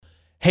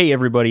Hey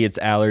everybody, it's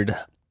Allard.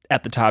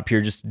 At the top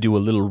here, just to do a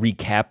little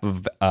recap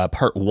of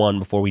part 1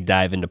 before we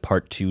dive into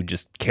part 2,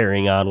 just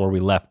carrying on where we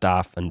left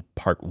off in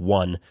part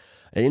 1.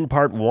 In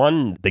part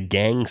 1, the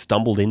gang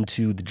stumbled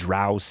into the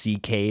Drow sea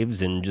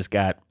caves and just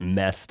got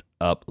messed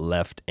up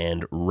left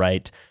and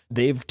right.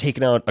 They've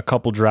taken out a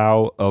couple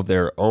Drow of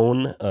their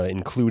own,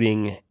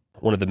 including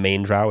one of the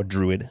main Drow, a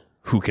druid,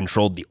 who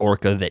controlled the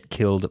orca that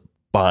killed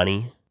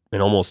Bonnie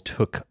and almost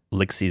took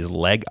Lixie's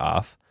leg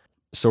off.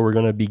 So we're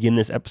going to begin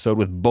this episode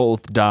with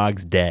both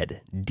dogs dead.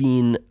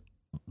 Dean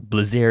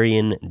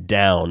Blazarian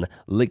down,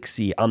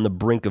 Lixie on the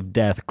brink of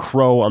death,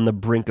 Crow on the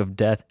brink of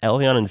death,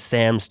 Elyon and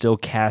Sam still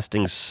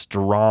casting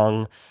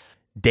strong.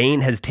 Dane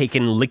has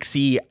taken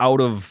Lixie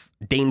out of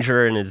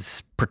danger and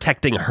is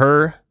protecting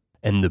her.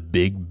 And the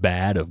big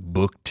bad of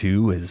Book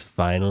 2 has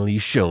finally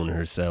shown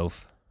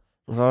herself.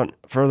 Without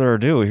further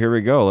ado, here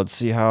we go. Let's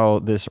see how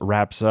this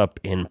wraps up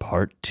in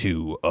part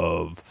 2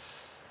 of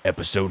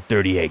episode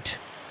 38.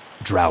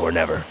 Drow or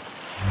never.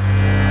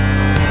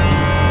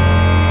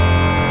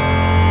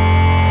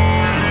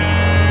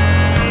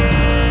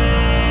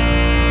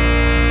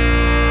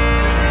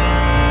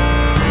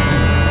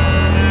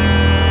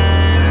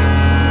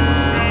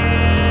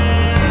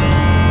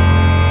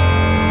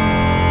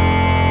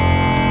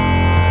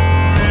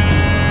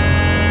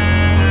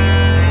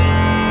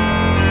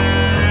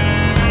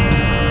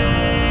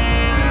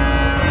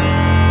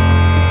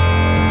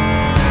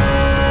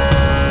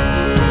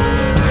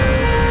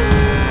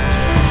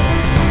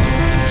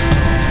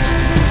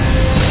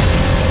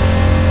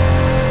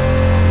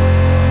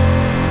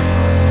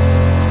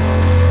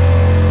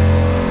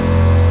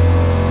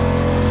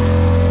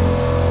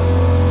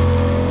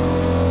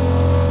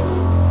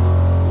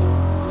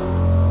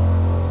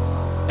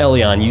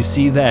 Elyon, you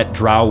see that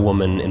Drow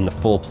woman in the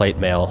full plate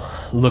mail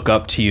look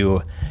up to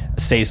you,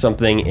 say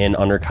something in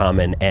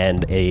Undercommon,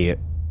 and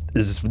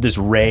this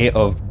ray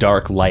of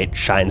dark light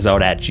shines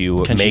out at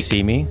you. Can she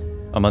see me?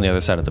 I'm on the other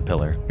side of the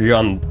pillar. You're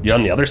on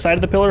the other side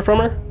of the pillar from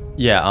her?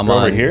 Yeah, I'm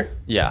over here?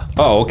 Yeah.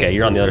 Oh, okay,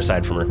 you're on the other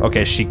side from her.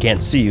 Okay, she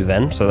can't see you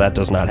then, so that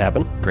does not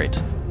happen.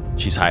 Great.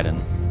 She's hiding.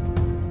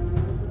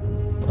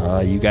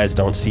 You guys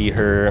don't see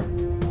her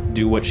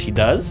do what she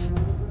does?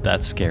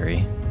 That's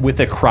scary. With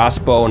a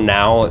crossbow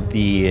now,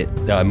 the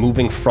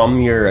moving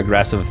from your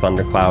aggressive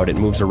thundercloud, it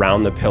moves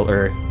around the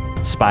pillar,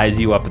 spies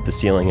you up at the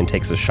ceiling, and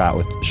takes a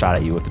shot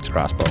at you with its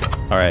crossbow.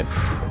 All right.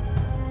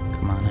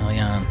 Come on,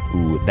 Elyon.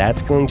 Ooh,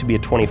 that's going to be a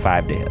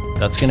 25 to hit.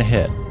 That's going to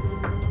hit.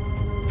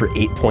 For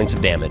 8 points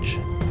of damage.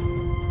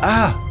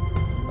 Ah!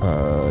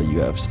 You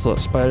have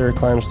spider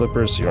climb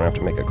slippers, so you don't have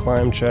to make a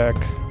climb check.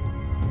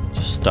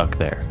 Just stuck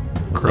there.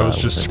 Crow's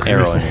just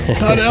screaming. Arrow in it.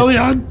 Not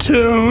Elyon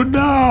 2,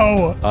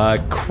 no!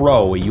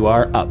 Crow, you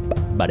are up,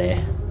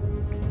 buddy.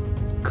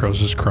 Crow's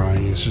just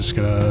crying. He's just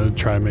gonna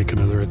try and make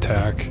another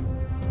attack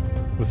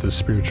with his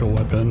spiritual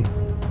weapon.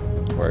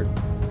 Word.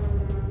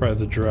 Right,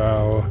 the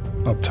Drow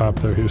up top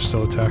there who's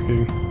still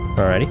attacking.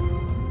 Alrighty.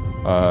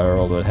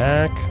 Roll to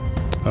attack.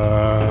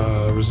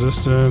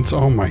 Resistance.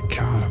 Oh my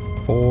god.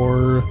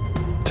 4,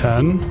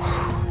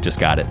 10. Just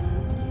got it.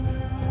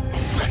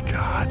 Oh my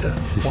god.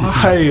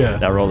 Why?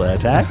 Now roll the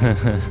attack.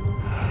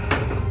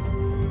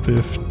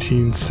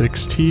 15,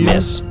 16.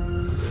 Miss.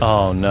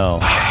 Oh, no.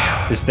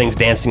 This thing's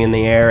dancing in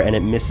the air, and it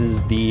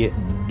misses the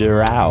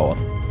Drow.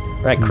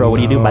 Right, Crow, what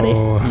do you do, buddy?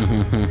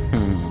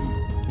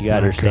 You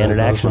got her standard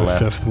action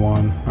left. Fifth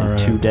one. All right.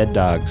 2 dead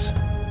dogs.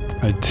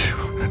 I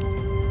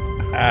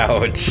do.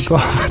 Ouch.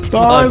 That's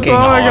all I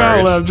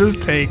got left.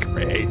 Just take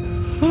me.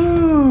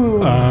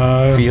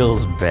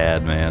 Feels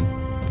bad, man.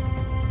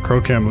 Crow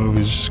can't move.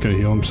 He's just going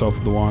to heal himself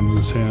with the wand in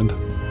his hand.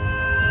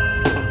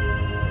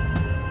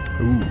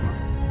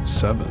 Ooh,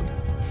 7.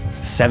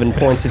 7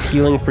 points of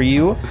healing for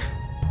you.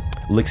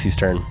 Lixie's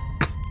turn.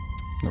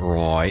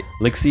 Right.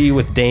 Lixie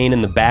with Dane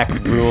in the back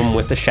room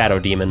with the Shadow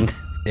Demon.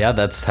 Yeah,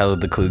 that's how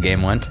the clue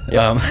game went.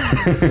 Yep.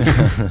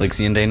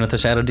 Lixie and Dane with the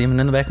Shadow Demon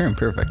in the back room.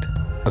 Perfect.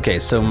 Okay,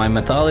 so my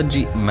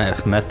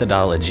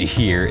methodology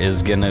here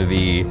is going to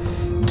be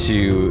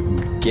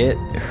to get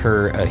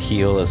her a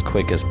heal as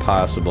quick as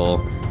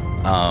possible.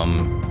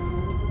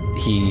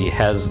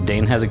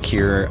 Dane has a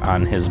cure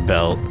on his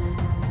belt.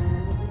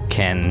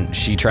 Can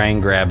she try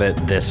and grab it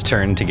this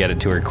turn to get it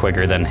to her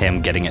quicker than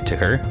him getting it to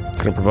her?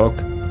 It's going to provoke.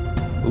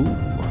 Ooh.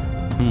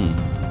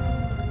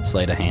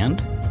 Sleight of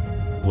hand?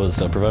 Will it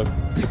still provoke?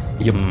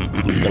 Yep,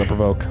 it's going to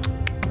provoke.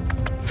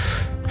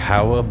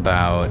 How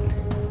about,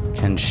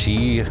 can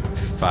she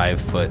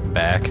 5 foot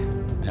back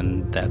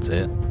and that's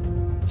it?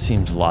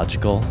 Seems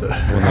logical. When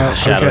there's a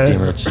shadow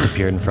demon that just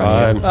appeared in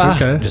front of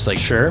you. Okay. Just like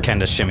Sure.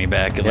 kind of shimmy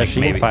back and Yeah, like she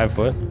maybe 5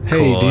 foot. Hey,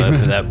 cool. demon.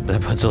 If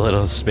that puts a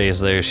little space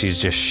there. She's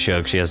just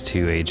shook. She has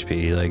 2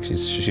 HP. Like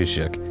she's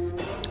shook.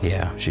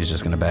 Yeah, she's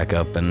just gonna back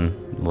up and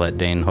let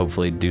Dane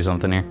hopefully do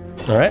something here.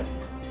 All right.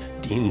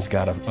 Dean's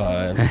got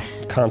a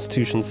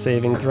Constitution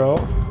saving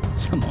throw.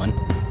 Someone.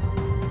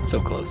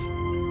 So close.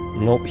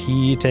 Nope,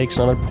 he takes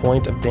another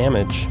point of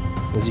damage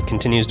as he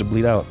continues to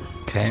bleed out.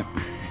 Okay.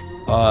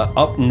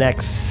 Up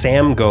next,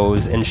 Sam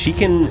goes, and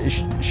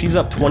she's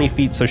up 20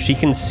 feet, so she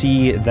can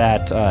see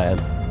that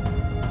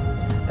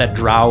that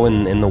drow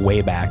in the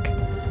way back,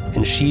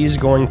 and she's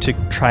going to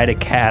try to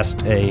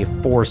cast a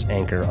force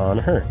anchor on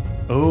her.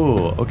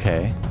 Oh,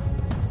 okay.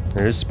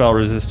 There is spell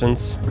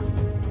resistance.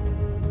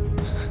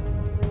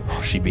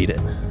 Oh, she beat it.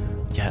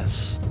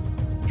 Yes.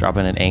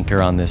 Dropping an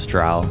anchor on this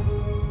drow.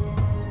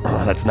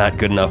 Oh, that's not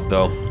good enough,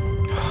 though.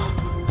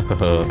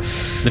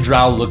 The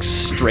drow looks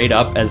straight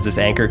up as this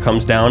anchor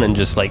comes down and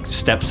just like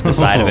steps to the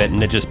side of it,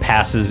 and it just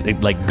passes, it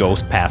like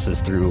ghost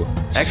passes through.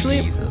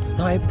 Actually, Jesus.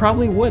 no, I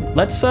probably would.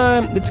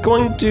 It's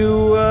going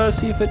to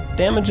see if it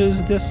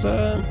damages this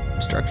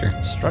Structure.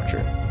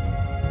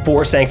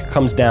 Force anchor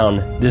comes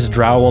down. This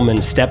drow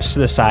woman steps to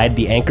the side.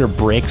 The anchor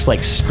breaks like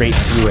straight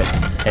through it,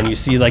 and you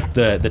see like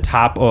the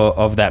top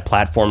of that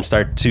platform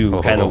start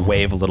to kind of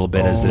wave a little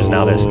bit as there's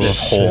now this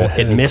hole.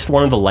 It missed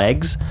one of the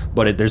legs,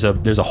 but there's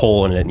a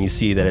hole in it, and you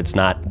see that it's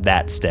not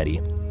that steady.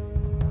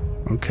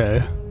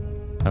 Okay.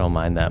 I don't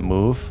mind that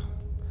move.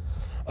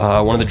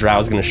 One of the drow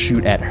is going to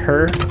shoot at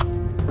her.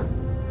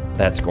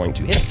 That's going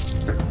to hit.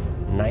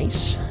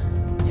 Nice.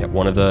 Yeah,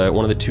 one of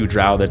the two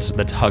drow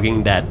that's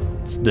hugging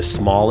the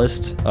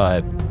smallest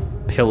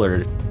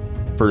pillar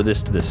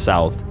furthest to the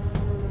south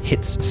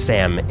hits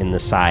Sam in the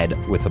side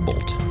with a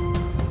bolt.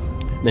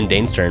 Then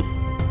Dane's turn.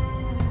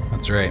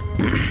 That's right.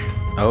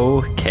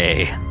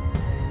 Okay.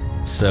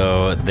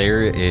 So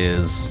there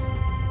is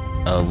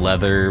a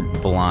leather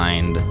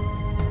blind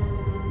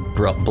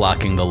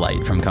blocking the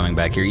light from coming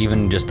back here,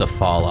 even just the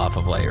fall off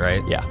of light,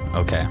 right? Yeah.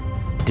 Okay.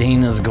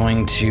 Dane is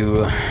going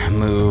to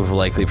move,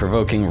 likely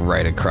provoking,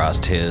 right across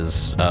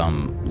his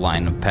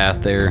line of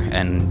path there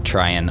and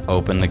try and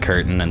open the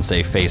curtain and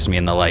say, "Face me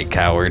in the light,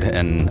 coward,"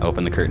 and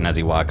open the curtain as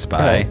he walks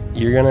by.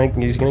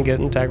 He's gonna get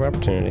an attack of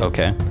opportunity.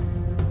 Okay.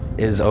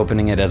 Is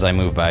opening it as I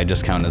move by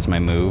just count as my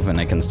move, and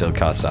I can still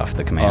cast off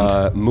the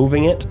command?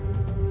 Moving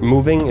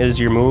is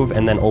your move,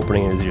 and then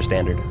opening it is your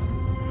standard.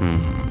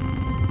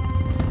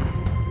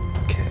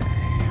 Okay.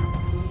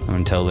 I'm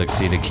going to tell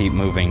Lixie to keep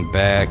moving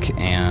back,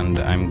 and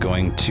I'm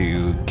going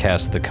to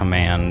cast the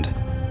command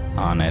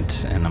on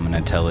it, and I'm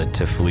going to tell it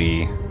to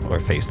flee or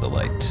face the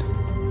light.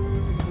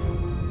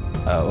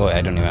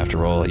 I don't even have to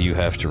roll. You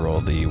have to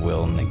roll the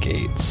will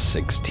negates.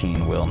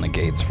 16 will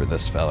negates for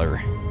this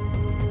feller.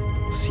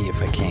 See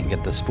if I can't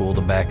get this fool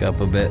to back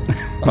up a bit.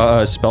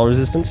 Spell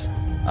resistance?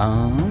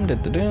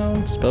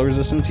 Spell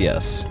resistance,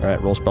 yes. All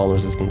right, roll spell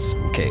resistance.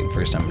 Okay,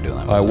 first time I'm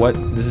doing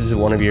that. This is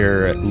one of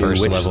your new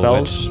First witch level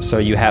spells, witch. so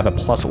you have a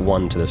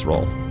 +1 to this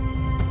roll.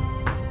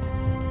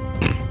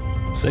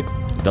 6.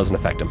 Doesn't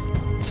affect him.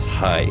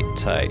 Tight.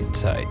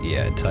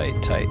 Yeah, tight.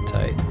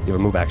 You have a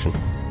move action.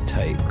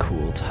 Tight,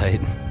 cool,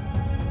 tight.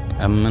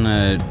 I'm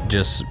gonna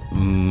just...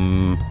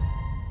 I'm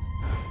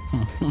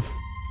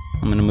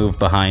gonna move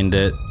behind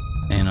it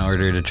in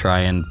order to try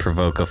and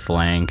provoke a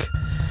flank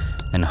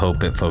and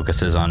hope it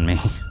focuses on me.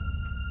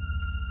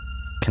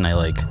 Can I,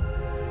 like,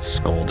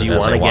 scold Do it you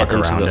as want I to walk get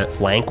into around the it?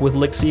 flank with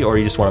Lixie, or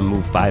you just want to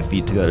move 5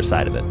 feet to the other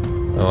side of it?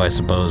 Oh, I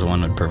suppose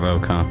one would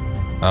provoke, huh?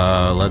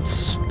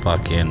 Let's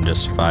fucking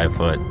just 5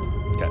 foot.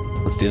 Okay.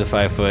 Let's do the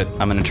 5 foot.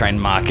 I'm gonna try and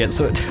mock it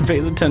so it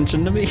pays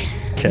attention to me.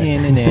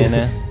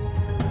 Okay.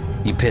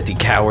 You pithy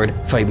coward.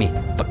 Fight me,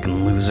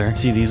 fucking loser.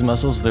 See these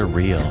muscles? They're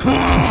real.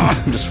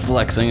 I'm just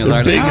flexing as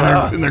hard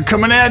as And they're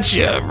coming at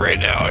you right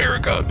now. Here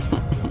it goes.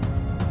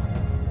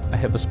 I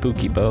have a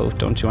spooky bow.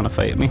 Don't you want to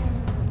fight me?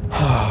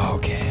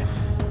 Okay.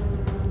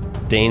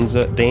 Dane's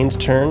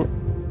turn.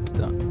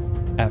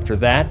 Done. After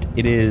that,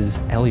 it is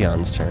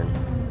Elyon's turn.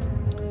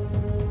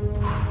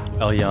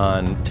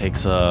 Elyon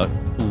takes a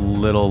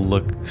little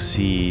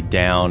look-see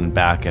down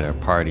back at her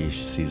party.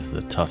 She sees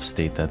the tough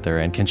state that they're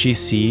in. Can she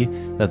see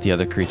that the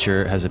other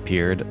creature has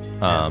appeared?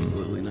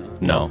 Absolutely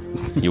not. No.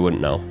 You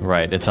wouldn't know.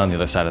 Right, it's on the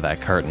other side of that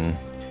curtain.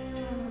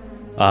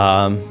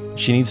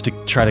 She needs to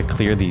try to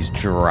clear these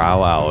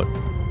drow out.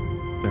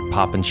 They're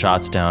popping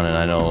shots down, and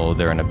I know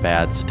they're in a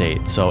bad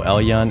state. So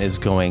Elyon is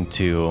going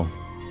to...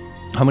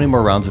 How many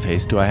more rounds of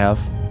haste do I have?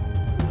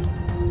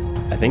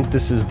 I think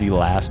this is the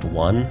last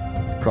one.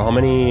 How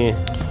many?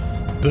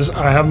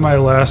 I have my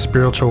last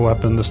spiritual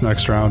weapon this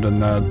next round,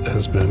 and that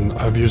has been...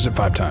 I've used it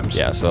 5 times.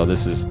 Yeah, so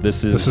this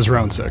is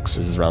round 6.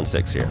 This is round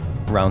 6 here.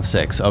 Round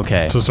 6,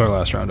 okay. So it's our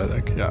last round, I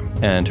think, yeah.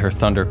 And her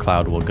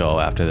thundercloud will go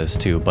after this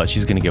too, but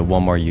she's going to get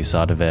one more use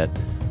out of it.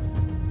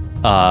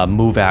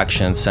 Move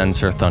action sends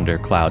her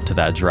thundercloud to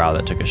that drow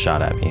that took a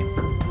shot at me.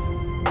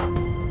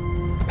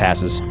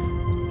 Passes.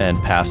 And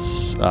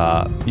passes.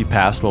 You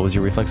passed. What was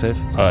your reflex save?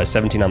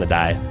 17 on the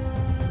die.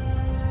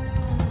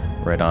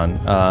 Right on.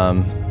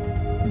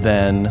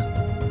 Then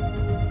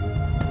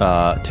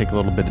take a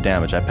little bit of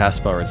damage. I passed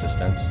spell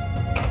resistance.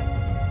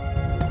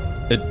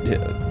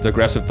 The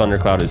aggressive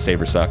thundercloud is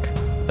save or suck.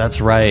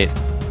 That's right.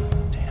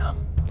 Damn.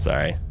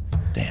 Sorry.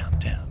 Damn.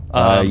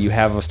 You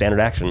have a standard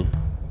action.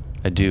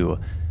 I do.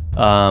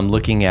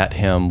 Looking at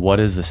him, what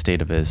is the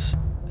state of his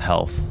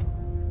health?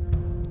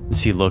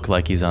 Does he look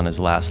like he's on his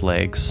last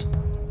legs?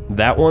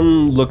 That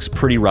one looks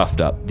pretty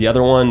roughed up. The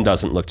other one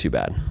doesn't look too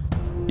bad.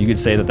 You could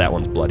say that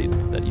one's bloodied,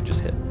 that you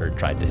just hit, or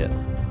tried to hit.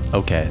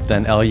 Okay,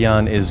 then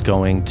Elyon is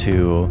going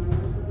to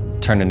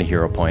turn in a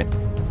hero point.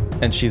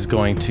 and she's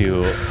going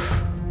to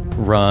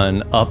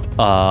run up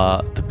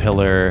the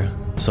pillar.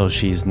 So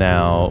she's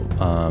now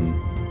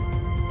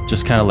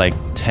just kind of like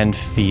 10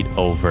 feet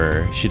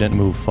over. She didn't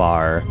move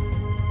far.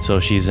 So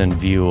she's in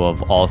view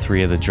of all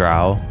 3 of the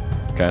Drow.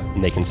 Okay,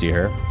 and they can see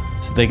her.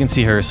 So they can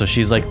see her. So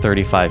she's like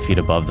 35 feet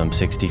above them,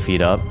 60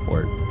 feet up,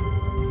 or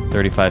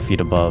 35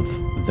 feet above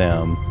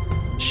them.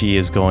 She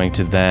is going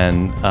to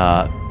then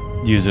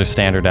use her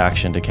standard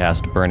action to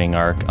cast Burning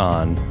Arc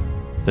on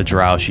the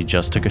Drow she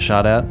just took a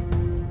shot at.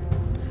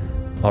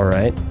 All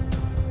right.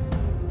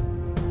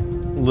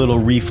 Little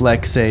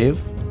reflex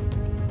save.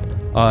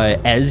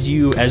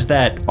 As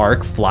that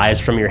arc flies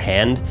from your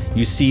hand,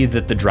 you see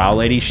that the Drow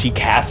lady, she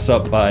casts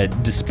up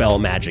Dispel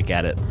Magic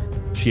at it.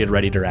 She had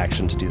readied her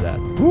action to do that.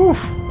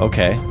 Oof.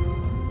 Okay.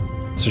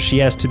 So she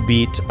has to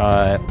beat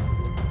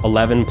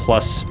 11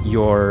 plus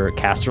your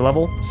caster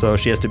level. So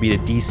she has to beat a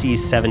DC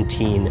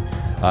 17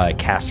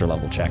 caster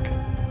level check.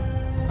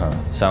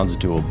 Sounds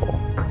doable.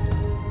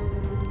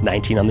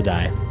 19 on the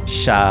die.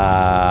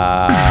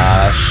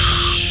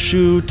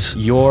 Shoot.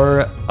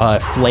 Your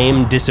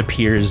flame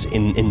disappears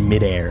in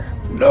midair.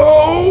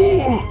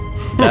 No!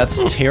 That's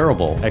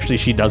terrible. Actually,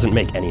 she doesn't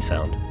make any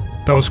sound.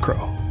 That was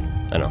Crow.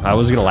 I know. I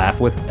was gonna laugh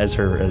as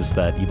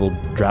that evil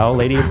Drow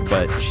lady,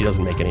 but she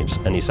doesn't make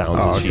any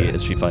sounds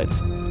as she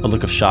fights. A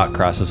look of shock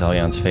crosses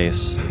Elion's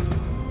face,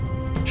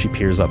 She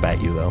peers up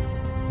at you though.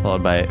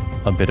 followed by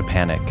a bit of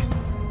panic.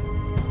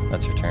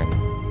 That's her turn.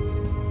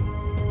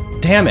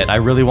 Damn it! I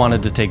really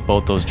wanted to take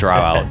both those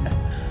Drow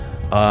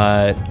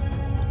out.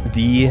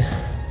 The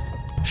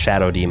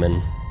Shadow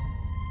Demon,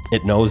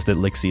 it knows that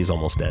Lixie is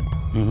almost dead,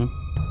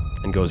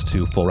 and goes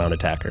to full round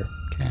attacker.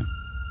 Okay.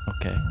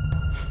 Okay.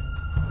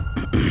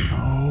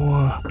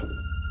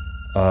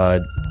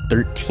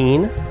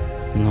 13.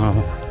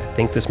 No. I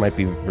think this might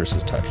be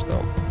versus touch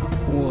though.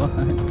 What?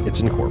 It's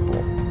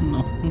incorporeal.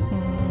 No.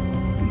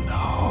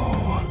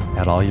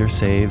 At all your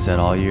saves, at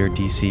all your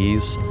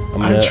DCs.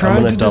 I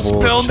tried to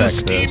dispel double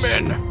this check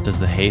demon. Does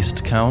the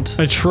haste count?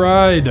 I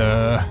tried.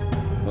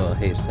 Well,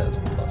 haste has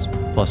the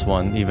 +1.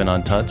 +1, even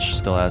on touch,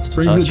 still adds to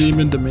Bring touch. the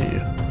demon to me.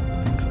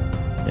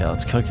 Yeah,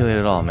 let's calculate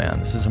it all, man.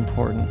 This is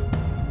important.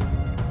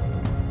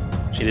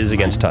 It is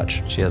against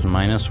touch. She has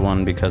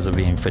 -1 because of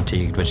being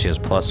fatigued, but she has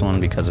 +1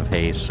 because of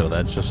haste, so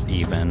that's just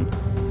even.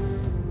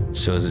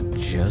 So is it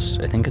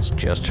just, I think it's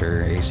just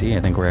her AC. I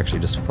think we're actually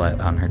just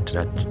flat on her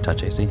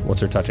touch AC.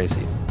 What's her touch AC?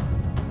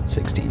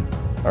 16.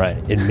 All right,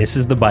 it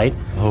misses the bite.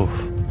 Oh.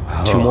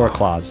 2 more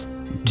claws.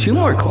 2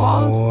 more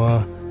claws?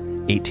 Oh,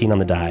 18 on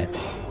the die.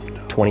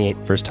 28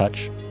 first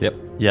touch. Yep.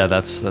 Yeah,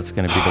 that's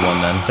gonna be the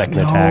one then. Second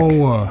attack.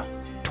 no.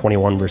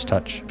 21 versus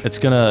touch. It's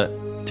gonna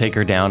take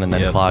her down and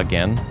then Yep. claw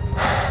again.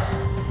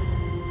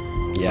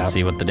 Yeah. Let's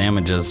see what the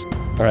damage is.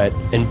 All right.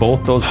 In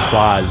both those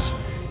claws,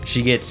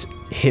 she gets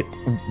hit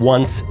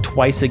once,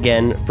 twice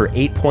again for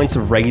 8 points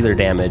of regular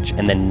damage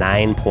and then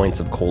 9 points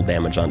of cold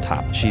damage on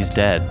top. She's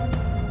dead.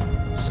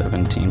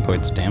 17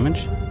 points of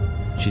damage.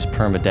 She's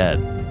perma-dead,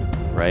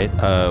 right?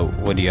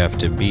 What do you have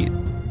to beat?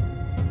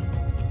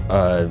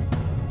 Her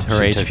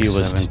She took HP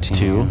was 17,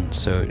 2.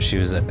 So she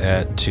was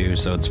at 2,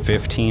 so it's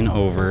 15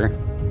 over,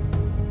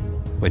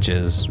 which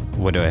is,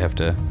 what do I have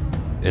to...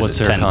 What's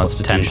her 10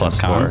 constitution plus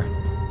score? con?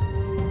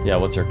 Yeah,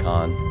 what's her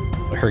con?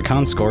 Her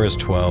con score is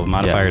 12,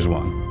 modifier is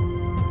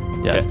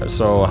 1. Yeah. Okay,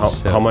 so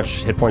how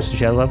much hit points does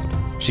she have left?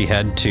 She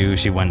had 2,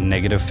 she went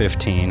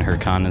 -15, her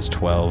con is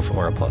 12,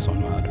 or a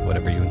 +1 mod,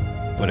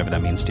 whatever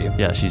that means to you.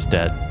 Yeah, she's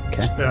dead.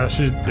 Okay. Yeah,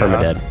 she's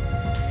Permadead.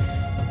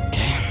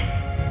 Okay.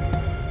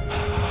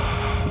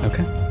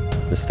 Okay.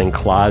 This thing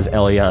claws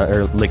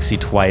Lixie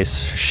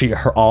twice.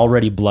 Her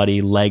already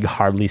bloody leg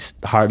hardly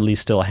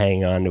still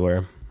hanging on to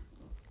her.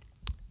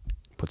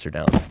 Puts her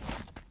down.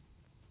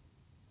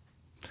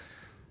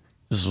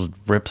 Just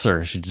rips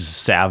her. She just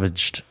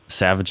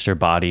savaged her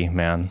body,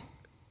 man.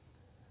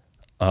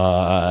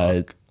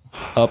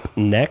 Up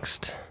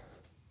next,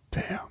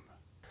 Damn.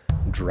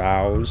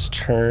 Drow's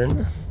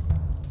turn.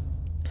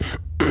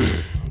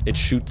 It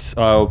shoots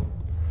on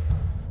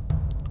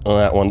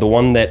that one. The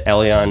one that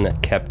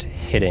Elion kept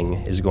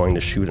hitting is going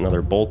to shoot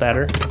another bolt at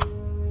her.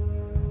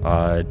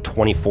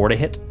 24 to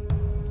hit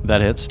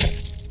That hits.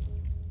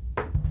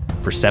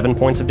 for 7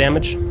 points of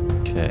damage.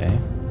 Okay.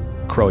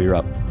 Crow, you're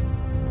up.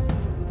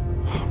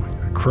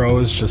 Crow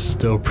is just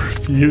still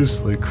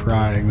profusely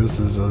crying. This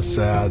is a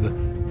sad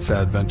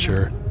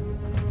venture.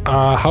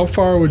 How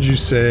far would you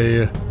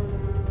say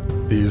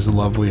these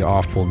lovely,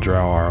 awful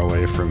Drow are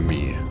away from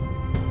me?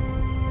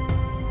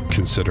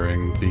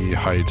 Considering the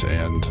height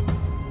and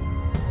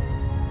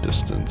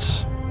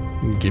distance.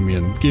 Give me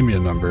a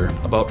number.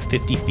 About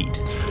 50 feet.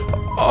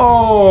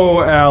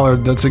 Oh,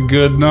 Allard, that's a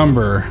good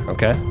number.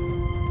 Okay.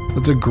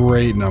 That's a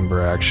great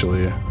number,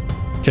 actually.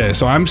 Okay,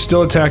 so I'm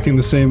still attacking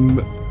the same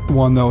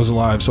one that was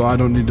alive, so I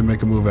don't need to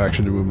make a move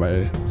action to move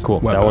my Cool.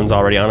 weapon. That one's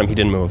already on him. He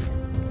didn't move.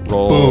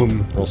 Roll.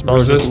 Boom. Roll spell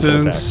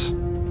resistance.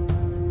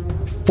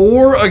 and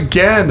 4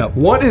 again.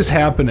 What is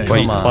happening? attack.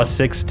 Wait, on. plus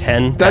 6,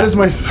 10. That is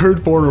my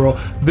third 4 in a row.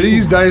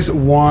 These dice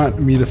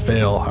want me to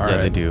fail. All right. Yeah,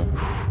 they do.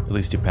 At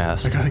least you I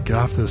passed. gotta get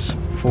off this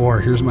 4.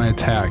 Here's my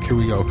attack. Here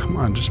we go. Come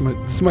on, this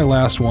is my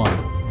last one.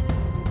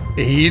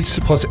 8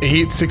 plus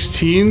 8,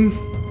 16.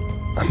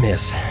 A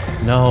miss.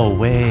 No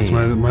way. It's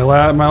my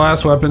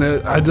last weapon.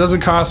 It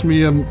doesn't cost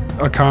me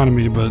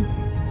economy, but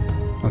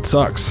that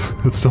sucks.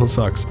 It still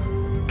sucks.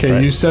 Okay,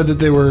 Right. you said that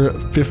they were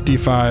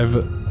 55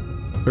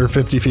 or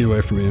 50 feet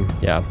away from you.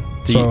 Yeah.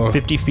 So-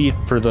 50 feet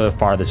for the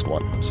farthest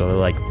one. So they're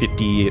like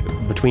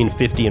between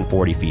 50 and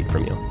 40 feet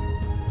from you.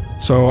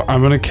 So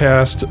I'm gonna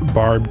cast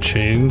barbed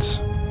chains,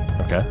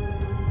 Okay.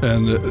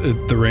 and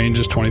the range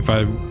is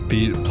 25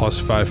 feet plus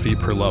 5 feet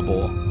per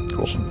level.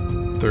 Cool.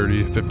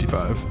 30,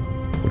 55.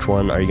 Which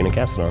one are you going to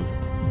cast it on?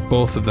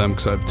 Both of them,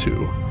 because I have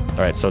 2. All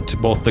right, so to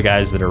both the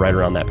guys that are right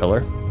around that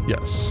pillar.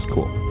 Yes.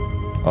 Cool.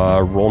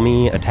 Roll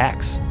me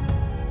attacks.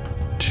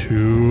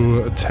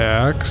 2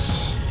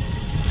 attacks.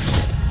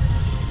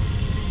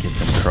 Get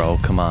them, Crow.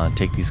 Come on,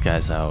 take these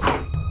guys out.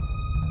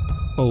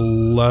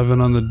 11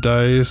 on the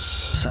dice.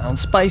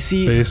 Sounds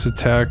spicy. Base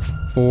attack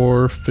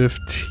 4,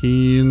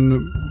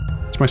 15.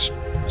 It's my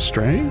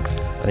strength?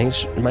 I think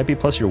it might be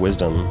plus your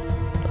wisdom.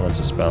 Oh, that's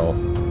a spell.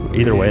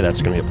 Either way,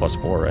 that's going to be a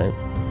 +4, right?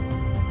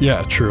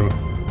 Yeah, true.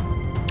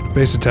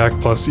 Base attack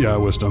plus,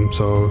 wisdom,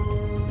 so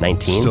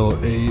 19.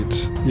 still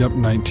 8. Yep,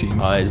 19.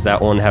 Does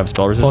that one have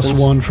spell resistance? Plus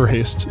 1 for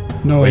haste.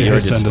 No, Wait, you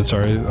haste already did ended,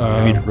 sorry.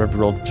 Have you ever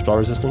rolled spell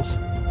resistance?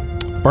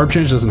 Barb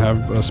Change doesn't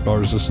have spell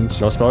resistance.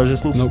 No spell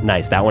resistance? Nope.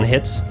 Nice. That one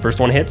hits. First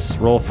one hits.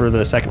 Roll for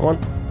the second one.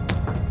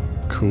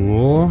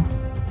 Cool.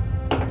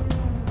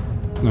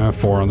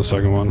 4 on the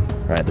second one.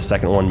 All right, the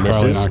second one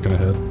Probably misses. not going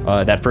to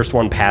hit. That first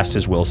one passed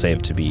his will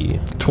save to be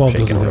 12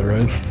 shaken doesn't hit, over.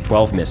 right?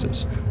 12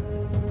 misses.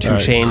 2 All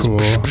right, chains. cool.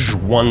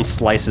 One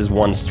slices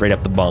one straight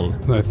up the bung.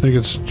 I think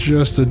it's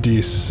just a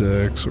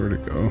d6. Where'd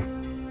it go?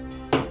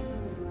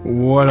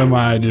 What am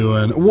I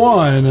doing?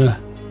 1!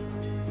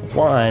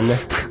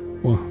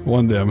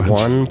 1 damage.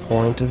 1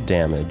 point of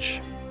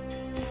damage.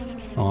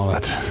 Oh,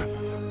 that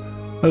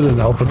didn't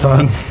help a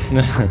ton.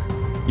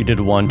 You did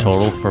 1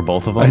 total for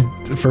both of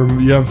them? For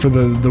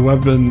the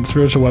weapon,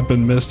 spiritual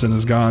weapon missed and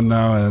is gone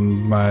now,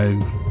 and my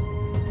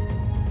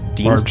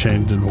barb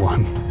chain did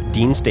 1.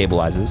 Dean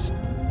stabilizes.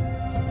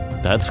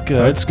 That's good.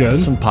 That's good.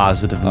 Some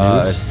positive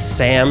news.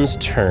 Sam's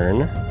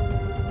turn.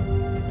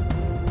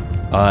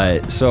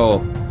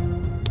 So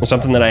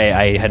something that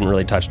I hadn't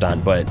really touched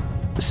on, but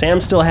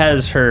Sam still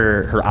has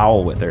her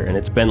owl with her, and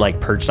it's been like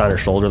perched on her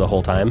shoulder the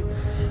whole time.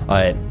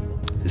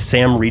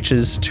 Sam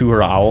reaches to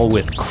her owl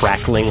with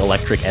crackling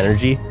electric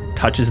energy,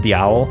 touches the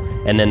owl,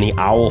 and then the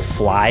owl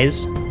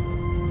flies.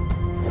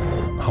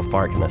 How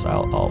far can this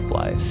owl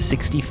fly?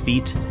 60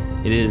 feet.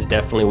 It is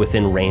definitely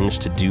within range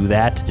to do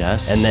that.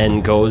 Yes. And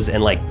then goes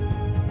and like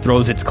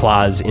throws its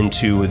claws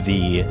into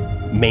the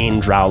main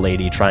drow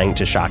lady, trying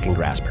to shock and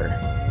grasp her.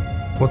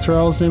 What's her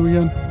owl's name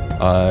again?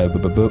 I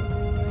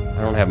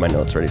don't have my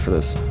notes ready for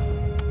this.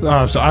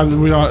 Oh, so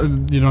you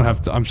don't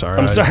have to. I'm sorry.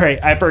 I'm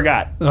sorry, I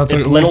forgot. That's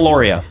It's okay.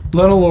 Lenaloria.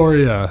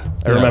 Lenaloria.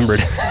 I remembered.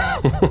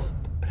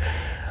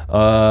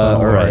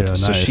 All right, Lenaloria,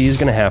 so nice. she's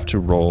gonna have to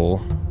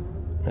roll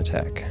an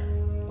attack.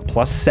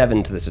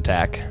 +7 to this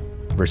attack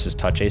versus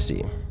touch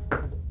AC.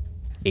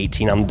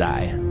 18 on the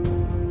die.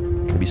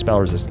 Gonna be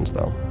spell resistance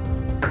though.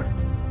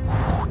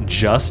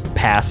 Just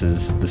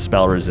passes the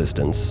spell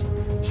resistance.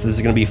 So this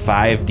is gonna be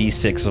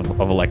 5d6 of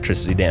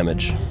electricity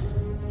damage.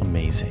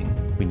 Amazing.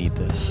 We need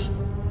this.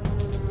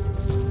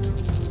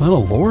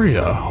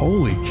 Lenaloria.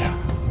 Holy cow.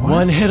 What?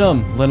 1 hit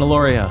him,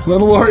 Lenaloria.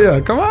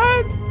 Lenaloria. Come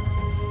on.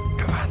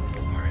 Come on,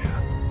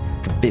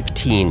 Lenaloria.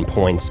 15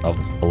 points of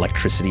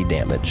electricity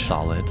damage.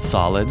 Solid.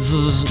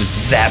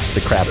 Zaps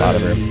the crap out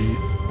of her.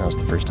 That was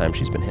the first time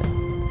she's been hit.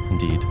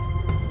 Indeed.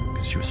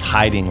 'Cause she was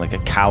hiding like a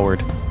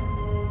coward.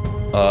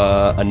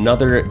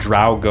 Another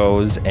drow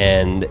goes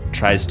and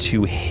tries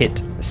to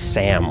hit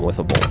Sam with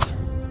a bolt.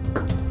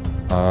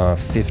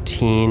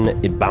 15.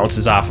 It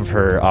bounces off of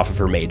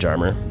her mage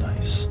armor.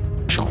 Nice.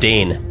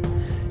 Dane,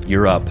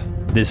 you're up.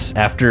 This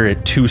after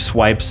 2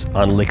 swipes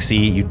on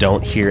Lixie, you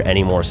don't hear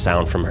any more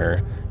sound from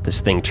her. This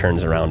thing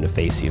turns around to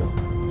face you.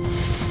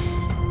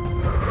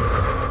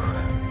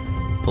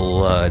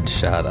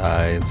 Bloodshot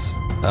eyes.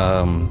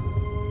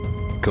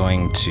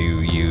 Going to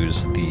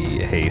use the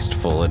haste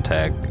full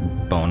attack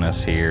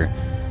bonus here.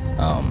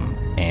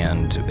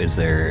 And is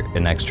there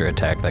an extra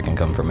attack that can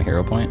come from a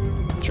hero point?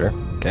 Sure.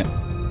 Okay.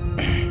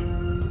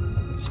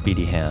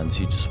 Speedy hands.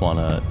 You just want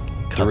to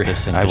cut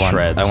this into I want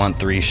shreds.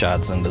 3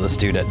 shots into this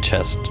dude at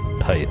chest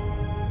height.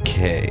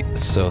 Okay,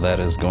 so that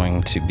is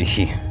going to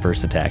be.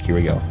 First attack. Here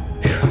we go.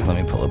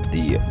 Let me pull up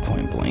the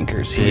point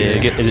blankers here.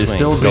 It is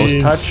still Please.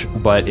 ghost touch,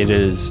 but it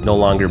is no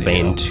longer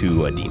bane Yeah.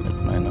 to a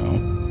demon. I know.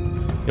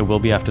 It will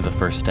be after the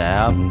first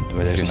stab.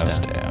 There's If no you're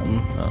stab.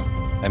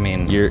 Oh. I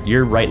mean,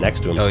 You're right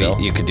next to him oh, still.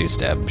 you could do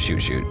stab,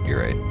 shoot. You're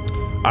right.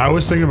 I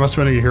was thinking about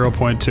spending a hero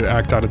point to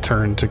act out a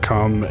turn to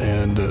come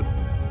and,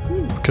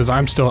 because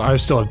I still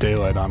have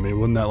daylight on me.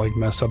 Wouldn't that like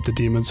mess up the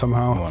demon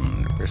somehow?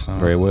 100%.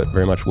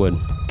 Very much would.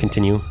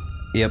 Continue.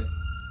 Yep.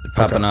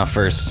 Popping off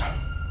first.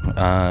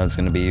 It's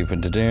going to be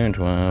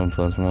 12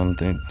 plus 1,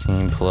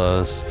 13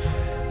 plus.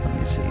 Let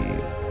me see.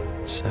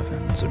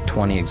 7, so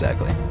 20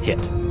 exactly.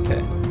 Hit. Okay.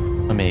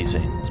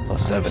 Amazing. It's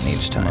plus 7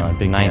 each Come time. on,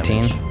 big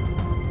 19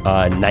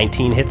 damage.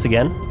 19 hits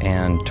again.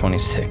 and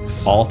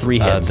 26. All 3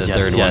 hits. The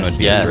Yes, third one yes, would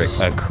be yes.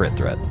 a crit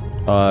threat.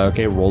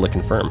 Okay, roll to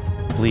confirm.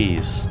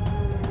 Please.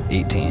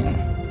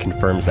 18.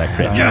 Confirms that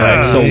crit.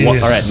 Yes. All right,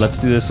 so all right, let's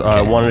do this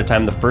one at a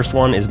time. The first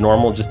one is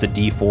normal, just a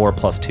D4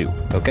 plus 2.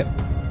 Okay.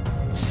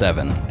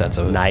 7. That's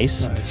a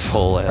Nice.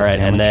 full ass All right,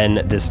 damage. and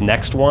then this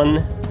next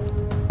one,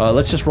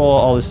 let's just roll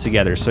all this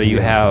together. So you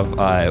have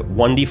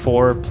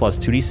 1d4 plus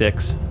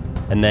 2d6,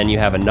 and then you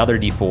have another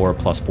d4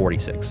 plus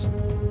 46.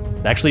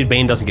 Actually,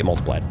 Bane doesn't get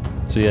multiplied.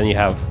 So then you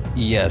have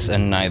Yes,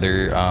 and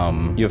neither.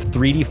 you have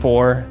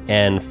 3d4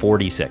 and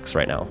 4d6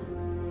 right now,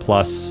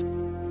 plus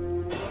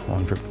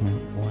 1 for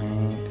point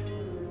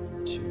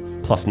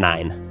blank. plus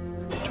 9.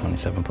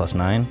 27 plus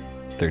 9.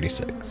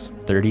 36.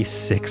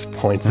 36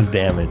 points of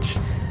damage.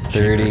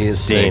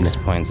 36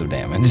 Dane. points of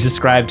damage.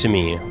 Describe to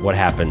me what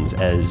happens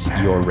as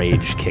your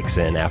rage kicks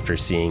in after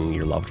seeing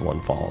your loved one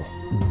fall.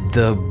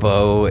 The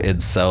bow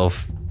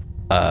itself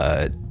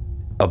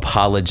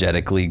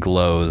apologetically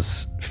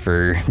glows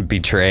for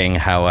betraying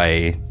how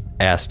I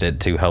asked it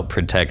to help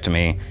protect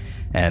me,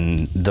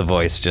 and the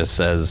voice just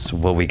says,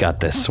 well, we got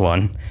this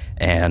one.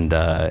 And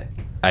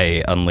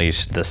I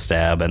unleash the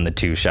stab and the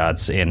 2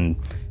 shots in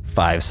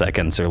 5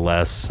 seconds or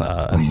less.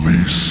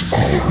 Release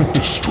our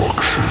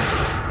destruction.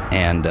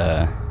 And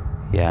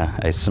yeah,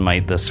 I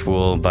smite this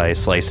fool by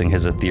slicing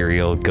his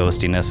ethereal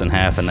ghostiness in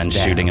half and then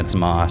Stab. shooting its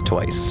maw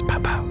twice. Pow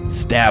pow.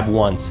 Stab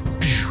once,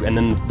 and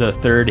then the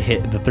third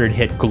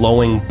hit,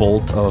 glowing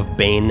bolt of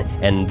Bane,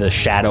 and the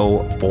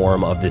shadow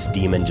form of this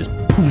demon just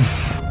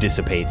poof,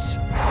 dissipates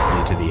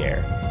into the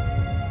air.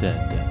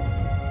 Dead.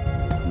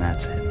 And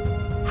that's it.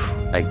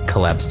 I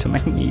collapse to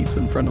my knees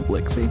in front of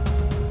Lixie.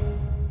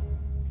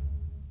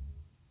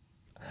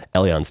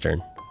 Elion's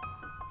turn.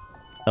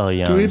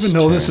 Elion's Do we even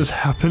know this turn. is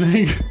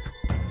happening?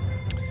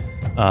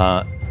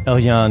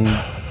 Elion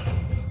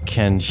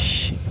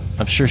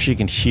I'm sure she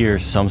can hear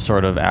some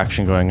sort of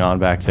action going on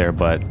back there,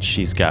 but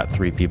she's got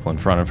 3 people in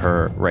front of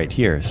her right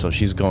here. So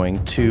she's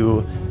going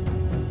to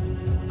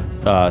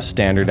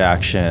standard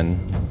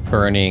action,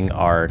 burning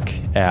arc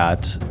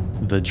at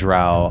the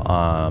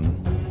drow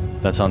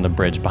that's on the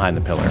bridge behind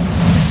the pillar.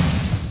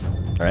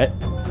 All right.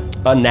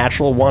 A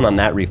natural 1 on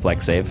that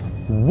reflex save.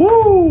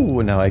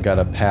 Woo! Now I got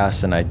a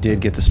pass, and I did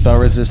get the spell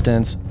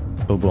resistance.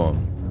 Boom,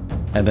 boom.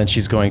 And then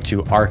she's going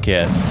to arc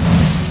it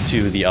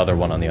to the other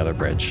one on the other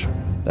bridge.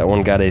 That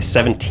one got a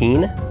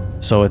 17.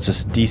 So it's a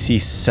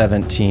DC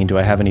 17. Do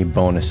I have any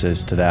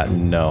bonuses to that?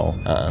 No.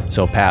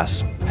 So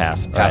pass.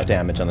 Pass. Half All right.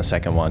 damage on the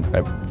second one.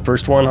 All right,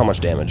 first one, how much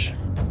damage?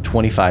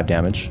 25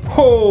 damage.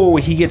 Oh,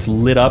 he gets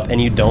lit up,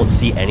 and you don't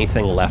see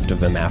anything left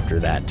of him after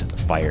that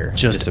fire.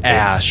 Just dissipates.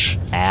 ash.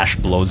 Ash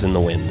blows in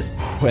the wind.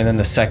 And then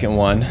the second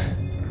one.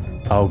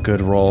 Oh,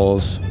 good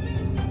rolls.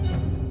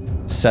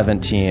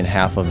 17,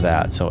 half of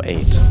that, so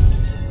 8.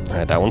 All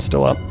right, that one's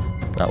still up.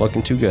 Not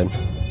looking too good.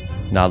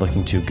 Not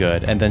looking too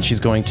good. And then she's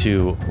going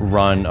to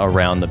run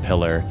around the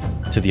pillar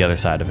to the other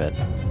side of it.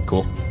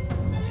 Cool.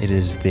 It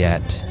is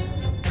that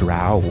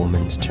drow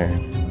woman's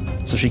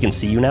turn. So she can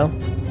see you now?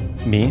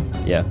 Me?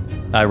 Yeah.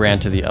 I ran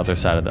to the other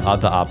side of the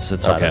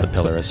opposite side of the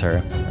pillar as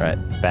her. All right,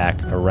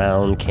 back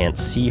around, can't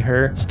see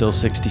her. Still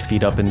 60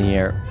 feet up in the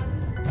air.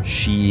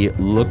 She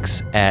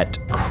looks at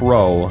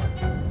Crow,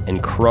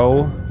 and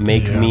Crow,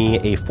 make Yeah. me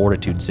a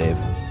fortitude save.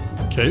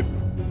 Okay.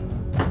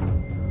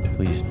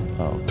 Please.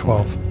 Oh.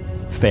 12.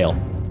 Fail.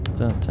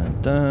 Dun,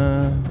 dun,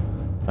 dun.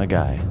 My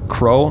guy.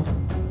 Crow,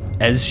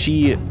 as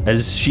she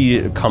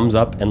comes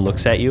up and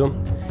looks at you,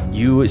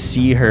 you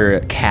see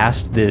her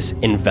cast this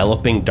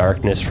enveloping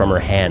darkness from her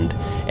hand,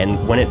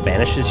 and when it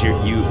vanishes,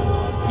 you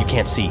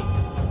can't see.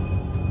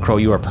 Crow,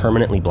 you are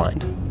permanently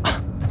blind.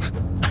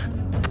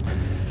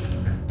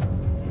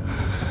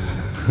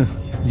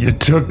 You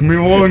took me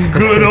one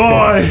good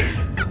eye.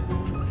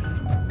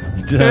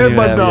 You don't even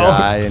my have your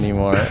dogs. eye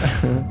anymore.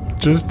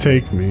 Just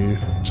take me.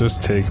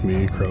 Just take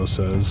me, Crow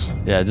says.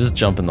 Yeah, just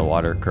jump in the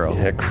water, Crow.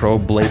 Yeah, Crow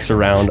blinks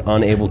around,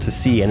 unable to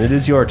see, and it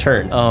is your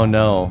turn. Oh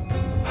no.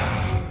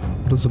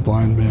 What does a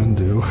blind man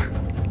do?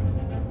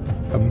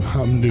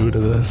 I'm new to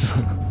this.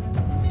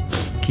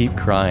 Keep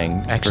crying.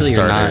 Actually, for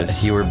you're not.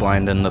 starters. You were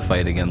blind in the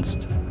fight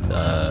against.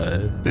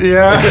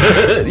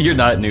 Yeah. You're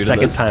not new to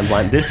Second this. time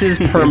blind. This is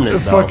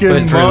permanent, though.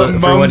 Fucking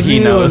for what he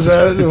Mumsy, knows.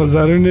 Was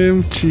that her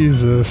name?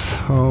 Jesus.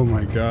 Oh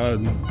my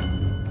god.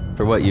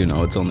 For what you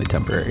know, it's only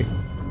temporary.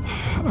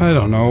 I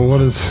don't know. What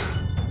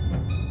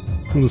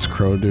does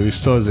Crow do? He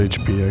still has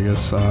HP, I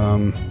guess.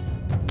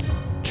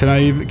 Can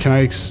you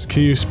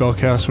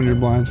spellcast when you're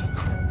blind?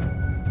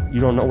 You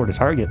don't know where to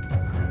target.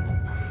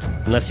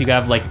 Unless you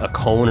have like a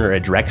cone or a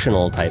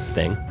directional type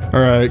thing. All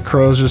right,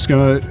 Crow's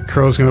gonna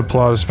pull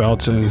out his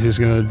fountain and he's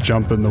gonna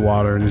jump in the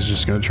water and he's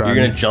just gonna try. You're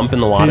gonna jump in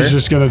the water? He's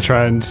just gonna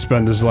try and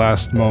spend his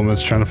last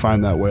moments trying to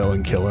find that whale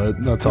and kill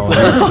it. That's all he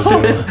wants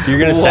to do. You're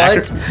gonna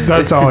sacrifice.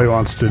 That's all he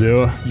wants to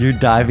do. You're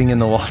diving in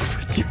the water.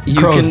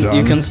 Crow's done.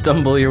 You can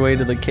stumble your way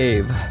to the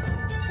cave.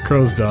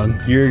 Crow's done.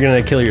 You're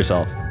gonna kill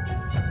yourself.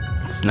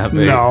 It's not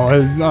very... No,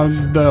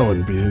 that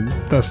wouldn't be.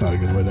 That's not a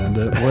good way to end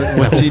it.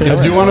 What's he doing?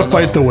 I do want to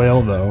fight the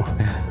whale, though.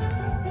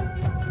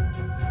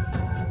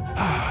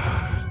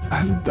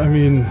 I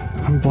mean,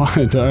 I'm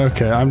blind.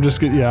 Okay, I'm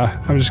just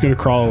gonna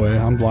crawl away.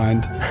 I'm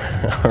blind.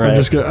 All right.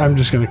 I'm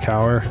just gonna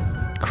cower.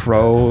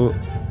 Crow,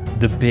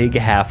 the big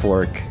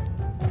half-orc,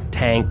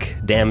 tank,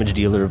 damage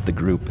dealer of the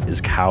group,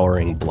 is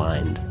cowering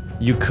blind.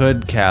 You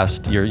could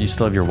cast you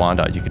still have your wand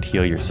out. You could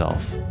heal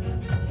yourself.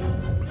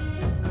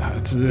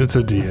 It's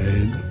a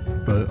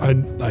D8, but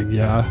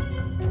yeah.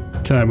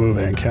 Can I move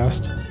and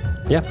cast?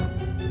 Yeah.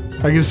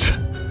 I guess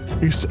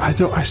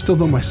I still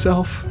know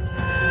myself.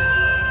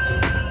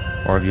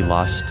 Or have you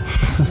lost?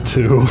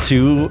 2.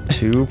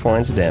 2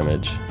 points of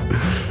damage.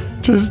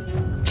 Just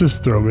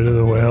throw me to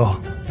the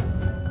whale.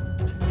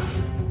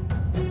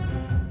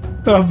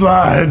 I'm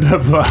blind.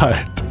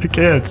 I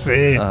can't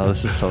see. Oh,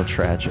 this is so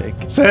tragic.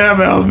 Sam,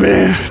 help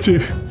me.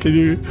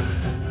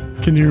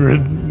 Can you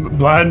rid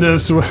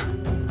blindness?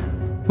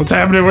 What's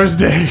happening? Where's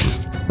Dane?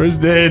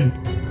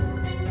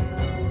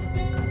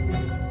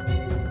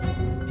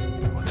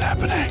 What's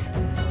happening?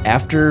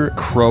 After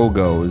Crow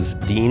goes,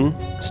 Dean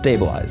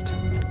stabilized.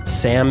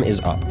 Sam is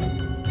up.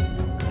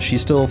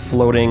 She's still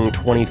floating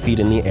 20 feet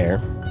in the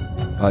air.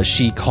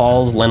 She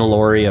calls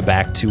Lenaloria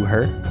back to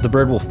her. The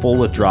bird will full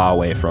withdraw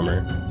away from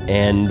her,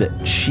 and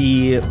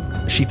she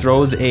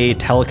throws a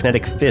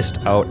telekinetic fist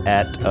out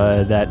at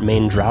that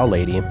main drow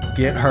lady.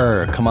 Get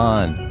her, come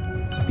on.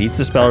 Beats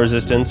the spell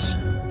resistance.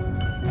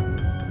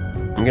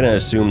 I'm gonna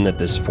assume that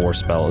this force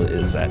spell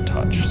is at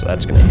touch, so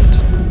that's gonna hit.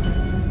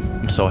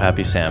 I'm so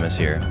happy Sam is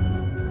here.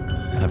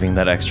 Having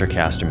that extra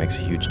caster makes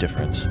a huge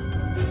difference.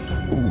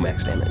 Ooh,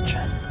 max damage.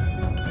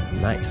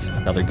 Nice.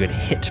 Another good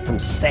hit from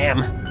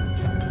Sam.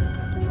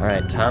 All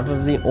right, top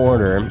of the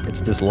order. It's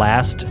this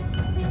last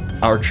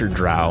archer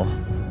drow.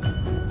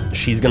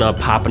 She's gonna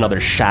pop another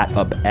shot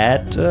up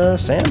at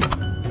Sam.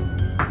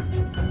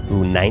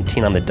 Ooh,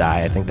 19 on the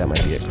die. I think that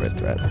might be a crit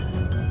threat.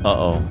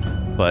 Uh-oh.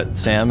 But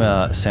Sam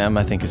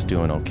I think is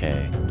doing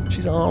okay.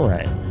 She's all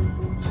right.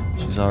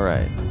 She's all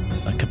right.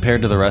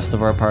 Compared to the rest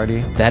of our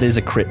party? That is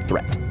a crit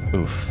threat.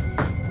 Oof.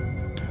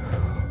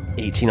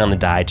 18 on the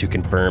die to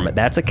confirm.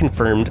 That's a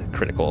confirmed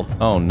critical.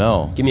 Oh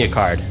no. Give me a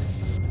card.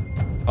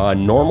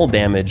 Normal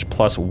damage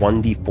plus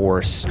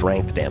 1d4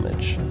 strength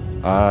damage.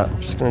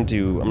 I'm just gonna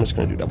do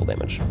double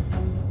damage.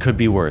 Could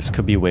be worse.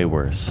 Could be way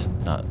worse.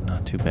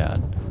 Not too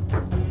bad.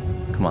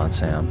 Come on,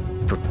 Sam.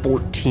 For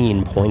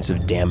 14 points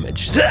of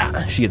damage.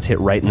 She gets hit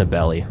right in the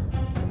belly.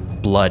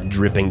 Blood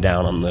dripping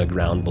down on the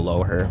ground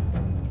below her.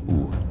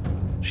 Ooh,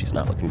 she's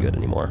not looking good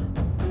anymore.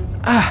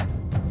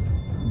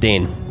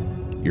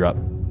 Dane, you're up.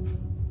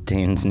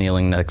 Dane's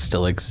kneeling next to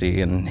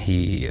Lixie, and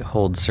he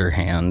holds her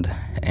hand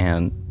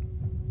and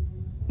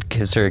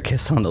gives her a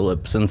kiss on the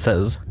lips and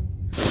says,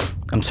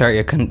 "I'm sorry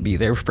I couldn't be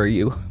there for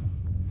you."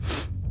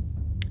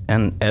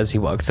 And as he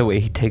walks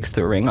away, he takes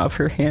the ring off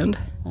her hand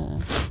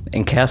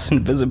and casts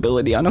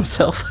invisibility on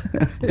himself.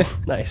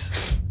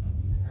 Nice.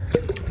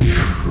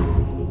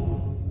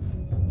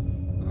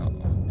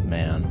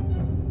 Man.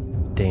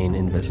 Dane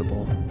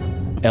invisible.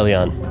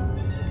 Elion.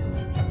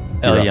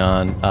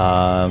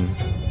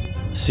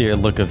 See a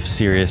look of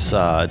serious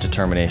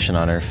determination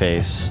on her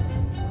face.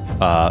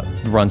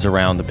 Runs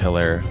around the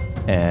pillar,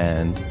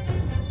 and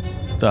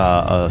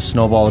a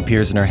snowball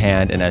appears in her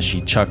hand, and as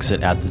she chucks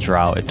it at the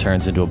drow, it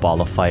turns into a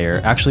ball of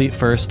fire. Actually,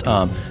 first,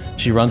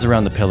 she runs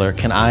around the pillar.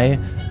 Can I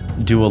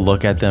do a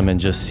look at them and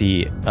just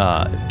see,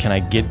 can I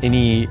get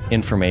any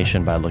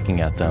information by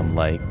looking at them,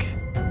 like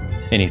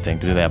anything?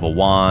 Do they have a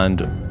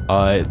wand?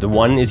 The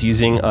one is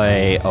using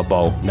a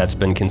bow. That's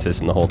been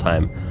consistent the whole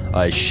time.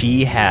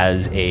 She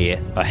has a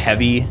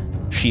heavy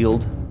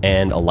shield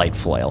and a light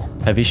flail.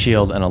 Heavy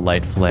shield and a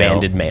light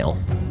flail.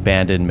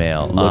 Banded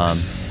mail.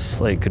 Looks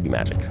like it could be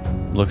magic.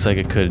 Looks like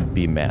it could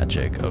be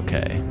magic.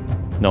 Okay.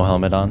 No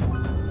helmet on?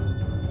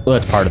 Well,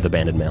 that's part of the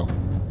banded mail.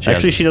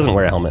 She doesn't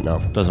wear a helmet, no.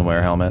 Doesn't wear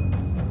a helmet?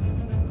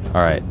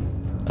 All right.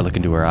 I look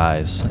into her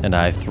eyes, and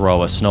I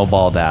throw a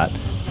snowball that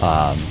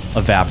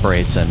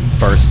evaporates and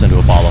bursts into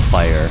a ball of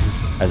fire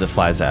as it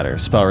flies at her.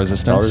 Spell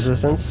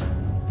resistance?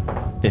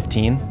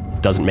 15?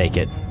 Doesn't make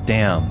it.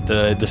 Damn.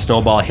 The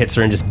snowball hits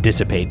her and just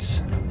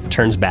dissipates.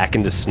 Turns back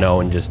into snow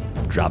and just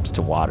drops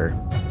to water.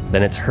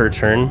 Then it's her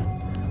turn.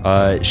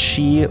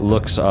 She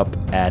looks up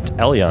at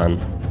Elion.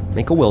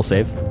 Make a will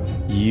save.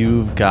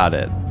 You've got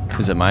it.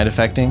 Is it mind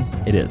affecting?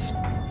 It is.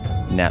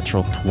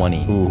 Natural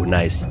 20. Ooh,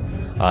 nice.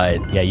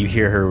 Yeah, you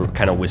hear her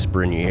kind of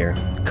whisper in your ear,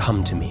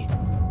 "Come to me,"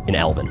 in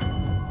Elven.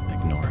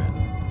 Ignore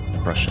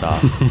it. Brush it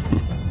off.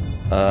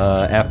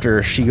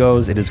 After she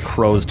goes, it is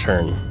Crow's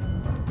turn.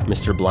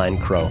 Mr.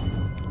 Blind Crow.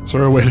 Is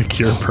there a way to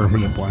cure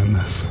permanent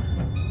blindness?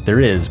 There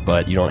is,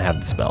 but you don't have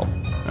the spell.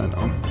 I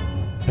know.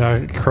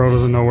 Yeah, Crow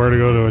doesn't know where to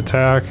go to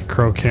attack.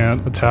 Crow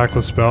can't attack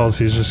with spells.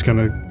 He's just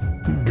gonna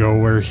go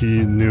where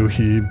he knew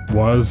he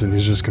was, and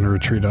he's just gonna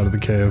retreat out of the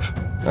cave.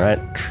 All right,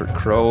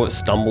 Crow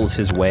stumbles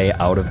his way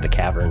out of the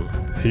cavern.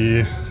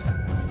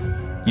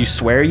 You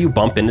swear you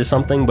bump into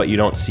something, but you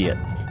don't see it.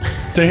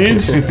 Dane?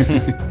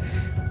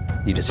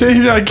 You just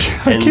Dane, I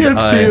can't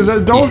see. Is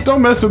that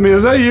don't mess with me?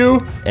 Is that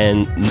you?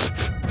 And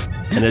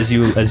as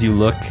you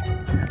look,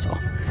 That's all.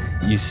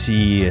 you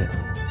see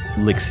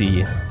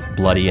Lixie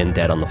bloody and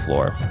dead on the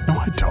floor. No,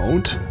 I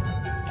don't.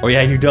 Oh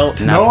yeah, you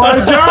don't. No, I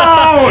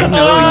don't.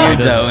 No, you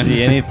Doesn't see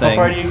don't. anything. How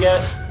far do you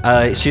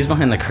get? She's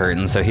behind the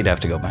curtain, so he'd have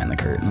to go behind the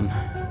curtain.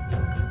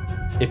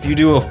 If you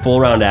do a full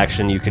round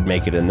action, you could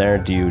make it in there.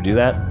 Do you do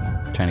that?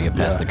 Trying to get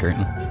past the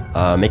curtain.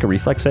 Make a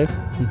reflex save.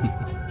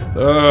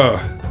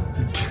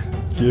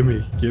 Give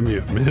me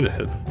a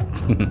minute.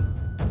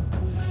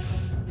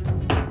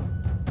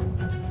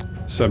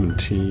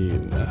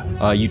 17.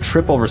 You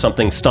trip over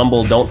something,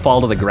 stumble, don't fall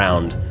to the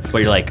ground, but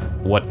you're like,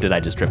 what did I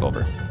just trip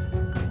over?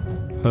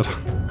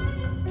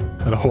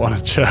 I don't want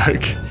to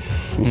check.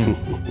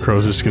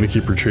 Crow's just gonna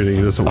keep retreating.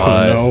 He doesn't want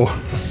to know.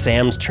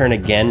 Sam's turn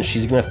again.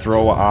 She's gonna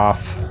throw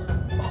off.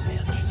 Oh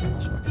man, she's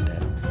almost fucking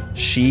dead.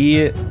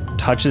 She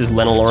touches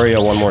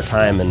Lenoloria one more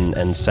time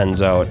and sends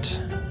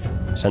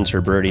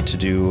her birdie to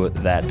do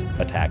that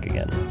attack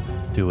again.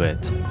 Do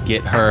it.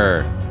 Get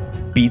her.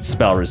 Beats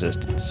spell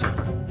resistance.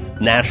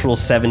 Natural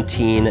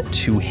 17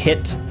 to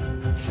hit,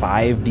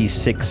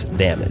 5d6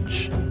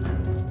 damage.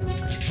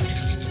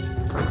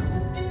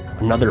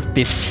 Another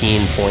 15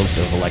 points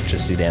of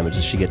electricity damage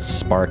as she gets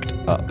sparked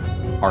up.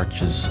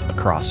 Arches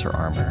across her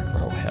armor.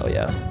 Oh, hell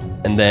yeah.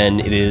 And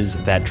then it is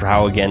that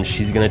Drow again.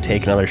 She's going to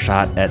take another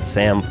shot at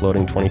Sam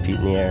floating 20 feet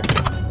in the air.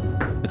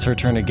 It's her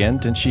turn again.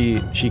 Didn't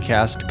she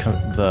cast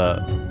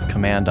the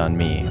command on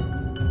me?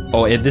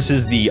 Oh, this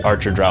is the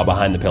archer Drow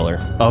behind the pillar.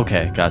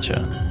 Okay,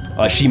 gotcha.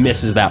 She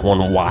misses that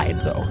one wide,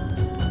 though.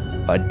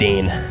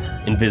 Dane,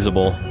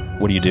 invisible.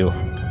 What do you do?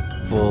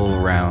 Full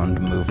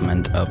round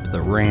movement up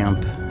the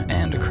ramp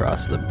and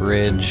across the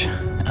bridge.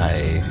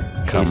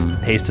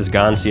 Haste is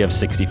gone, so you have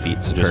 60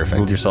 feet. So just Perfect.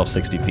 move yourself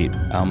 60 feet.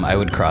 I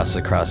would cross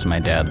across my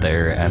dad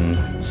there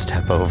and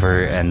step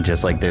over, and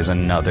just like there's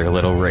another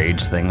little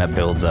rage thing that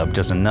builds up,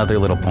 just another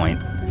little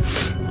point.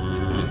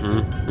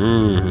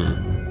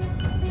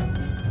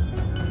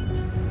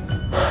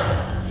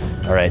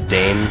 All right,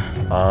 Dane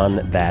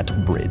on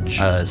that bridge.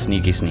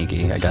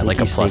 Sneaky. I got like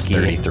a plus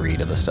Sneaky. 33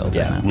 to the stealth.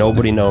 Yeah, right now.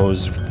 nobody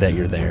knows that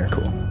you're there.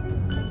 Cool.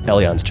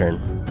 Elion's turn.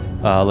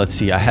 Let's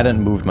see. I hadn't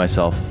moved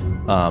myself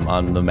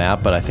on the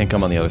map, but I think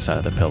I'm on the other side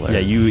of the pillar. Yeah,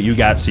 you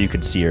got so you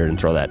could see her and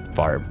throw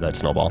that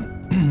snowball.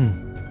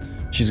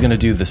 She's gonna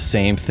do the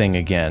same thing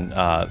again.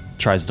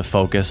 Tries to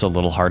focus a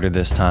little harder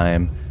this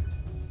time.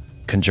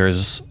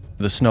 Conjures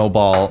the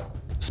snowball.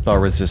 Spell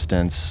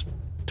resistance,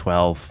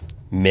 12.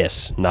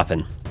 Miss.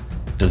 Nothing.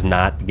 Does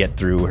not get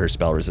through her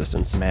spell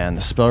resistance. Man,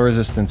 the spell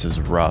resistance is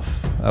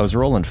rough. I was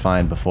rolling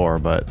fine before,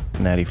 but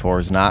Natty 4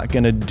 is not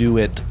gonna do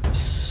it.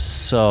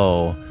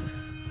 So,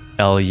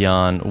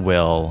 Elion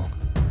will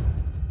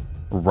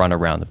run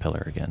around the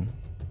pillar again.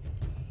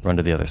 Run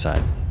to the other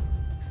side.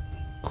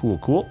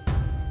 Cool.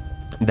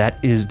 That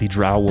is the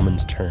Drow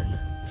woman's turn.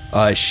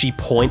 She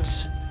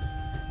points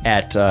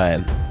at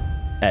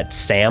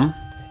Sam,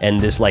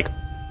 and this like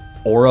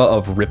aura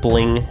of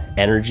rippling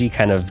energy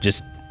kind of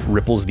just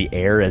ripples the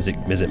air as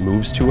it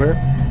moves to her.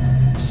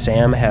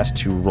 Sam has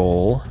to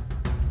roll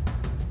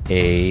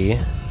a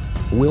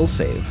will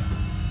save.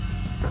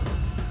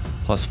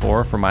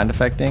 +4 for mind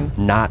affecting.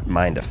 Not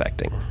mind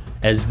affecting.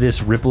 As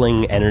this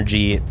rippling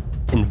energy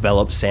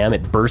envelops Sam,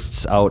 it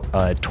bursts out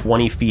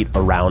 20 feet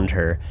around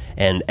her,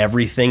 and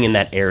everything in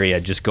that area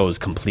just goes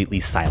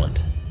completely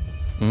silent.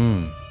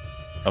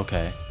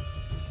 Okay.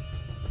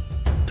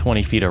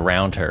 20 feet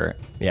around her.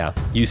 Yeah,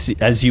 you see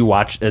as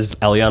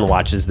Elion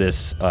watches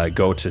this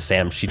go to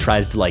Sam, she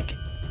tries to like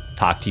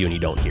talk to you and you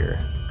don't hear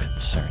her.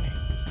 Concerning.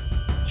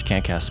 She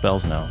can't cast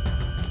spells now.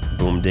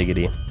 Boom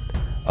diggity.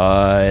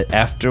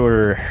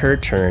 After her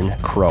turn,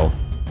 Crow.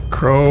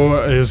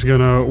 Crow is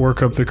gonna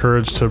work up the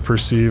courage to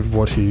perceive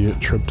what he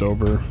tripped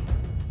over.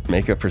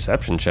 Make a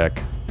perception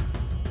check.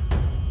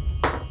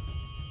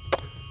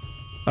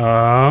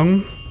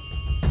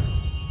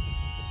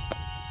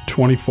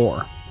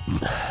 24.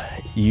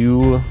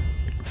 You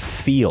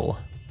feel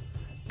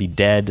the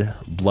dead,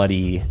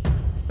 bloody,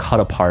 cut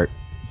apart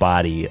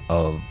body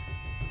of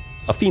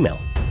a female.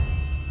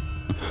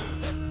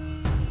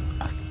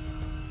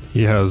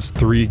 He has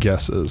 3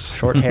 guesses.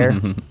 Short hair.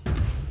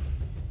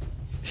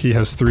 He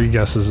has 3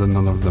 guesses and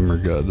none of them are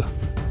good.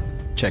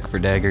 Check for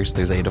daggers.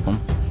 There's 8 of them.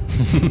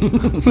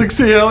 Like,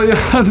 see,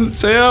 Elion,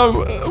 Sam,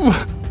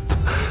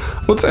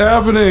 what's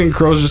happening?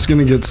 Crow's just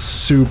gonna get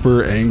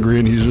super angry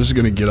and he's just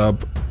gonna get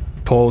up,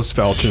 pull his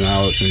falchion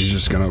out, and he's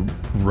just gonna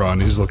run.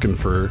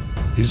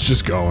 He's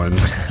just going.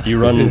 You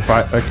run.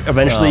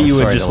 Eventually, you would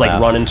sorry just to like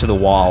laugh. run into the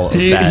wall. Of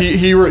that.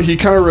 He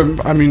kind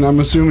of. I'm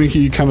assuming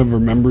he kind of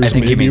remembers. I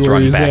think he maybe means where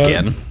run he's back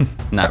at. in,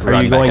 not Are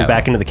run you going out.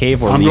 back into the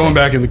cave or I'm leaving? going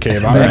back in the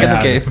cave. I'm Back in the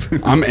mad.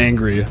 cave. I'm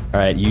angry. All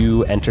right,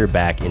 you enter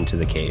back into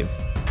the cave.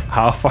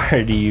 How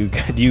far do you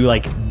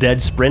like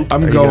dead sprint?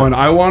 I'm Are you going.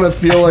 I want to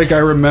feel like I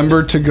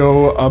remember to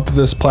go up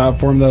this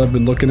platform that I've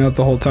been looking at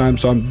the whole time.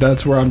 So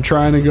that's where I'm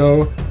trying to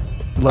go.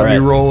 Let me right.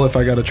 roll if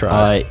I gotta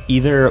try.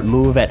 Either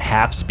move at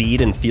half speed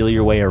and feel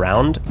your way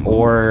around,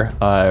 or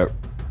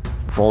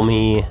roll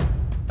me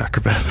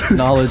Acrobat.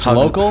 Knowledge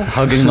local?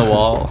 Hugging the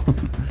wall.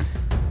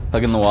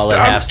 Hugging the wall at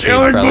half speed is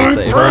killing probably my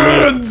safe.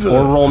 friends!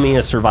 Or roll me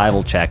a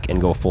survival check and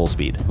go full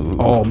speed.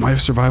 Oh, my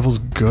survival's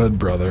good,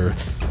 brother.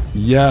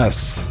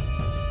 Yes.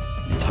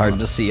 It's hard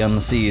to see on the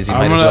seas. You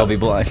I'm might as gonna- well be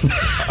blind.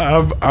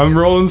 I'm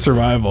rolling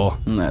survival.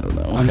 I don't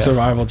know. I'm Okay.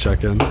 survival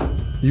checking.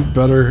 You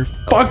better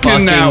fucking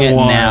Fucking nat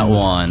one. nat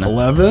one.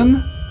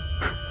 11?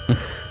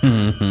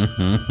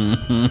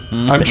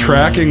 I'm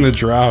tracking the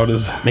drought.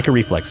 Make a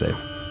reflex save.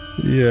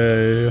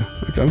 Yay.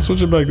 Okay, I'm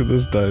switching back to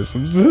this dice.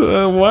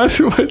 Why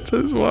do I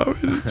just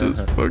want me to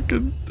just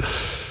fucking...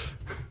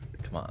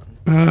 Come on.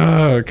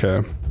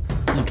 Okay.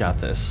 You got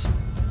this.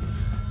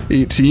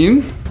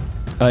 18?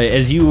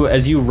 As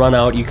you run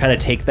out, you kind of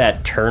take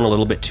that turn a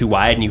little bit too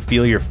wide, and you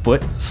feel your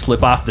foot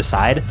slip off the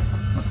side,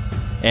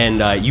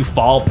 and you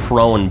fall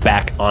prone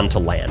back onto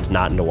land,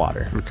 not into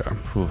water. Okay.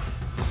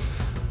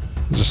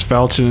 Just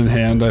falchion in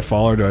hand, I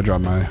fall, or do I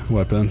drop my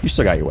weapon? You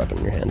still got your weapon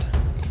in your hand.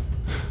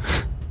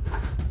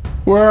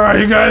 Where are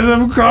you guys?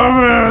 I'm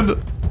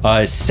coming!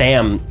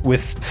 Sam,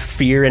 with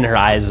fear in her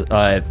eyes,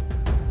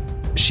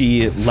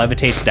 she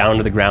levitates down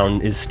to the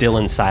ground, is still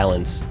in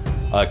silence.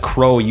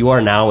 Crow, you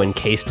are now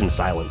encased in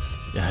silence.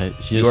 Yeah,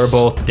 You are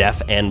both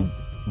deaf and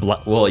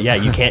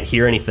you can't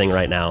hear anything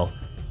right now,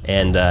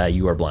 and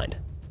you are blind.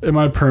 Am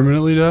I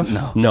permanently deaf?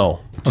 No,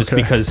 just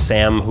Okay. because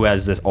Sam, who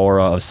has this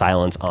aura of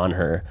silence on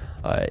her,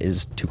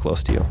 is too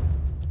close to you,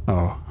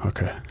 Oh,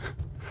 okay.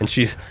 and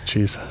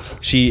Jesus.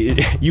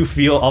 you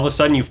feel all of a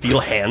sudden you feel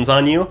hands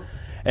on you,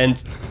 and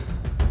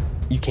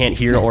you can't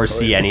hear or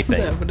see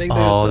anything.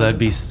 Oh, that'd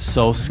be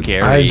so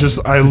scary.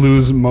 I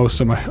lose most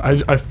of my...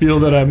 I feel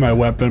that I have my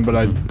weapon, but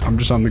I'm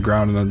just on the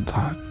ground and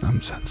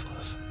I'm senseless.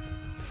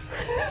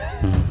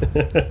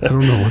 I don't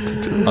know what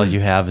to do. All you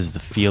have is the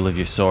feel of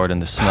your sword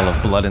and the smell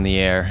of blood in the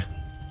air.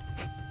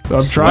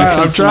 I'm trying,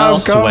 I'm coming.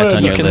 Sweat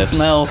on You your can lips.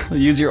 smell.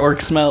 Use your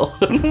orc smell.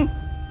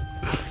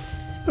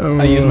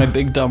 I use my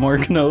big dumb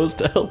orc nose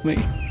to help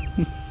me.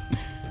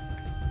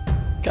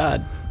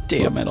 God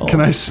damn it all. Can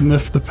I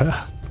sniff the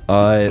path?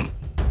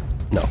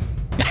 No.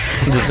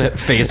 Just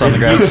face on the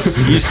ground.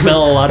 You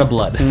smell a lot of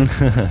blood.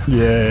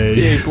 Yay.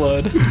 Yay,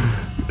 blood.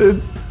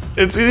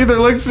 It's either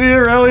Lexi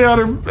or Elliot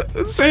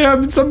or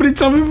Sam. Somebody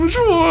tell me which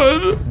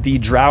one. The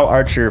Drow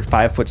archer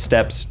 5 foot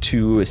steps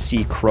to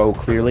see Crow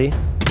clearly.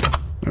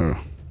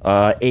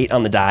 Oh. 8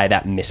 on the die,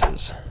 that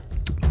misses.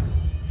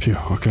 Phew,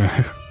 okay.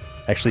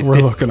 Actually, We're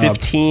looking up.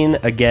 15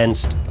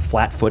 against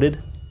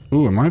flat-footed.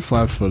 Ooh, am I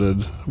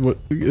flat-footed? What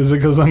is it?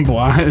 Because I'm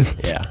blind?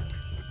 Yeah.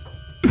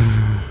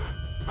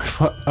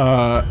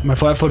 My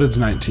flat-footed's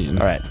 19.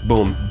 All right.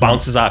 Boom.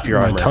 Bounces off your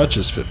My armor. touch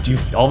is 15.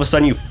 All of a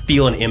sudden, you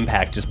feel an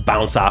impact just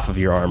bounce off of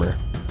your armor.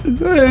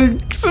 Hey,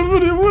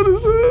 somebody, what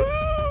is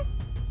it?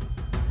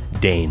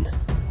 Dane.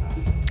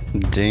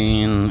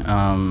 Dane,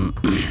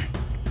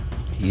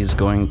 he's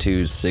going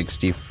to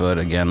 60 foot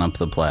again up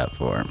the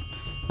platform.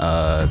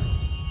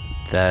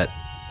 That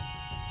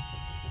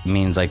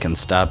means I can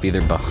stop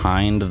either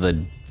behind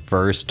the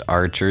first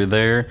archer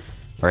there,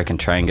 or I can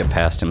try and get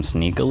past him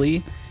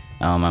sneakily.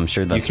 I'm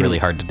sure that's really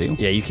hard to do.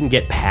 Yeah, you can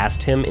get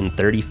past him in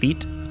 30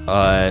 feet.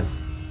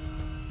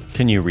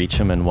 Can you reach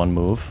him in one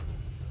move?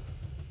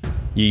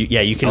 You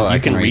can Oh, I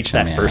you can can reach reach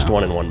that him, first yeah.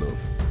 one in one move.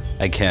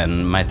 I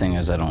can. My thing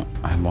is I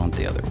want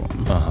the other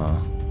one.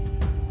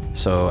 Uh-huh.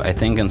 So I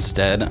think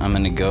instead I'm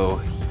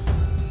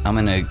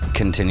gonna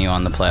continue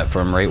on the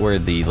platform right where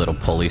the little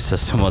pulley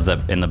system was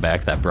in the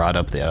back that brought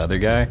up the other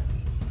guy.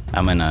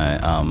 I'm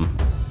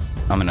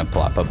gonna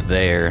plop up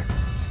there,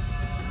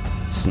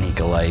 sneak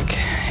alike,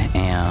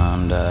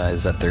 and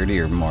is that 30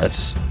 or more?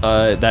 That's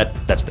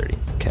 30.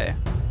 Okay.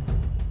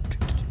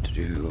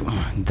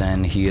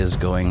 Then he is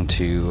going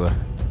to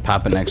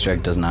pop an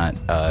extract. Does not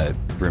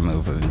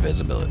remove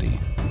invisibility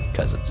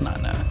because it's not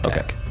an attack.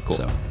 Okay, cool.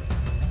 So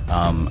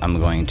I'm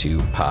going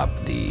to pop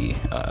the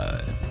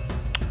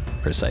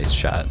precise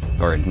shot,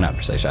 or not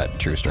precise shot,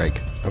 true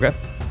strike. Okay.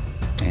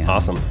 And,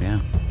 Awesome. Yeah.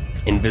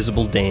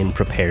 Invisible Dane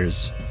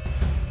prepares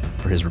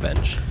for his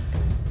revenge.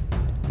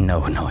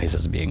 No noise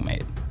is being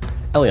made.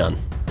 Elion.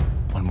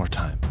 One more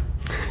time.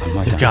 One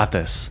more You've time. got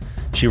this.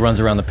 She runs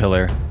around the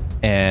pillar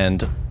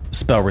and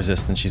spell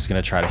resistance. She's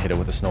going to try to hit it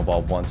with a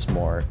snowball once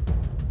more.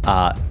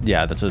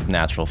 Yeah, that's a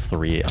natural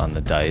 3 on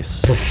the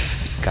dice.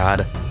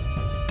 God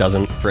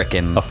doesn't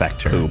Frickin'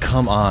 affect her.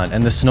 Come on.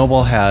 And the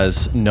snowball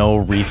has no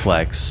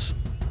reflex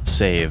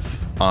save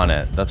on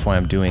it. That's why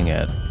I'm doing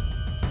it.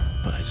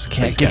 But I just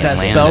can't just get can't that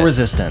land spell it.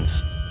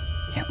 resistance.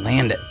 Can't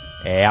land it.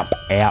 Yep.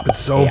 It's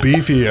so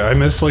beefy. I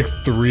missed like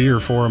 3 or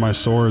 4 of my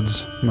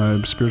swords,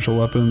 my spiritual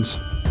weapons.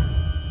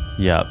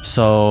 Yep.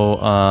 So,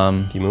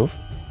 Do you move?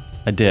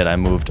 I did. I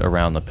moved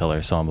around the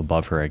pillar, so I'm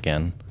above her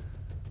again.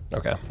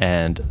 Okay.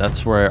 And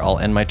that's where I'll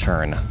end my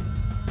turn.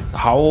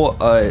 How?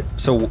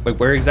 So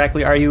where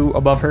exactly are you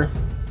above her?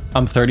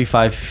 I'm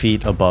 35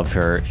 feet above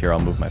her. Here, I'll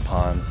move my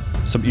pawn.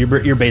 So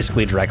you're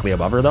basically directly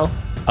above her, though.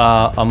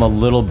 I'm a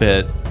little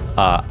bit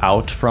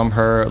out from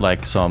her,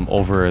 so I'm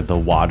over the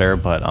water,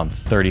 but I'm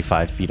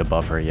 35 feet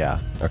above her. Yeah.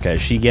 Okay.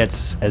 She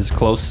gets as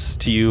close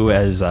to you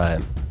as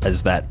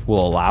as that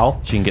will allow.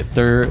 She can get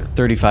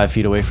 35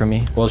 feet away from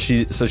me. Well,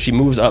 she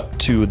moves up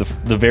to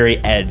the very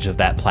edge of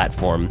that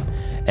platform,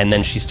 and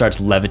then she starts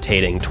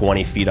levitating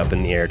 20 feet up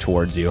in the air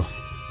towards you.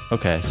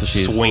 Okay, so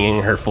she's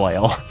swinging her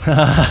flail.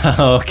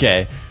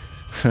 Okay.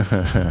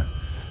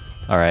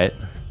 All right.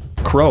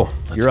 Crow,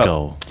 Let's you're up.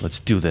 go. Let's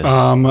do this.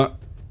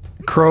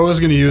 Crow is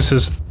going to use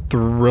his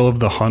Thrill of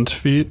the Hunt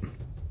feat.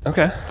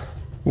 Okay.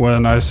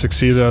 When I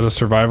succeed at a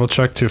survival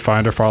check to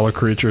find or follow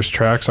creature's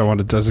tracks, I want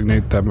to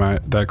designate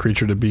that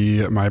creature to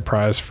be my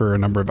prize for a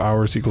number of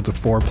hours equal to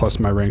 4 plus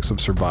my ranks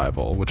of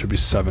survival, which would be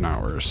 7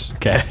 hours.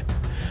 Okay.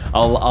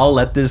 I'll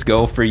let this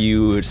go for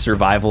you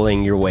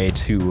survivaling your way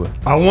to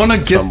I want to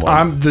get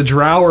someone. the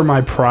Drow are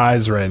my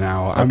prize right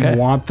now. Okay. I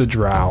want the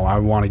Drow. I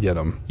want to get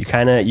him.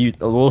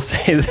 We'll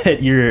say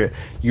that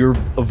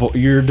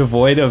you're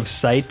devoid of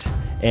sight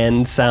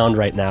and sound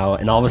right now,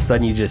 and all of a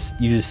sudden you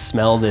just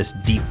smell this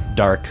deep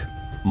dark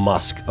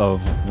musk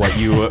of what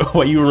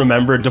you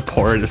remembered to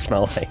pour to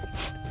smell like.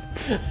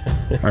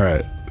 All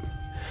right.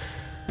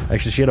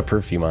 Actually, she had a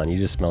perfume on. You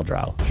just smell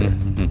Drow. Sure.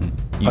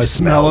 I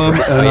smell him,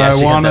 and yeah, I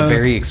she want had that to.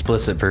 very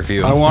explicit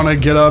perfume. I want to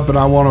get up and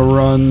I want to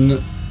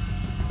run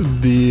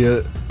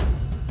the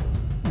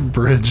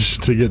bridge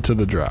to get to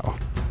the Drow.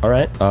 All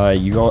right. Are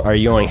you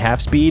going half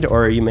speed,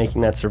 or are you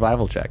making that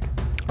survival check?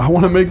 I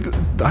want to make.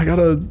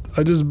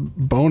 I just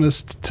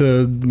bonused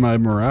to my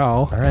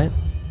morale. All right.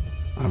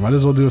 I might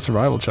as well do a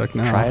survival check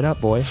now. Try it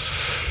up, boy.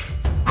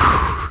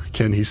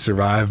 Can he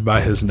survive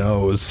by his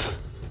nose?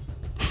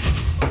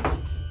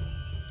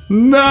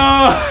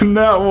 No,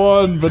 not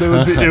one, but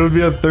it would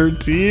be a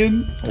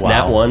 13. Wow.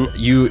 That one,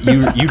 you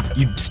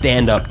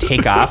stand up,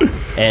 take off,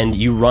 and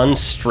you run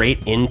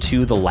straight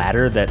into the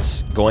ladder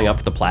that's going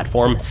up the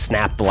platform.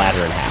 Snap the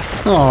ladder in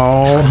half.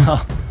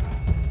 Oh.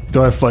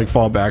 Do I like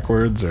fall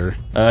backwards or?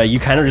 You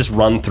kind of just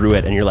run through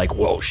it, and you're like,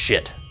 "Whoa,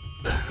 shit!"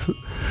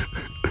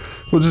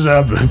 What just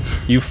happened?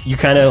 You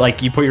kind of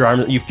like you put your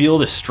arm. You feel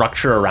the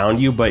structure around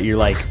you, but you're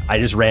like, "I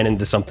just ran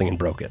into something and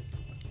broke it."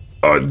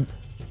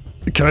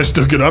 Can I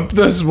still get up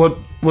this? What?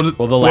 Well,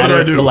 the what do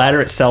I do?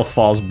 ladder itself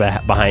falls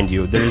behind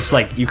you. There's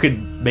like you could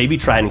maybe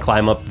try and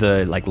climb up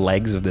the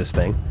legs of this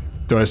thing.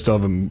 Do I still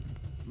have an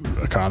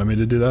economy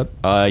to do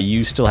that?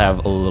 You still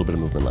have a little bit of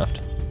movement left.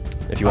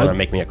 If you want to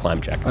make me a climb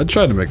check. I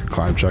tried to make a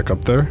climb check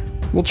up there.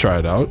 We'll try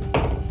it out.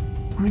 Oh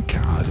my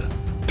God,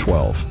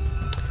 12.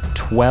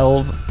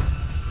 12.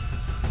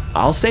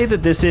 I'll say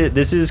that this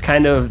is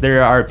kind of,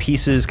 there are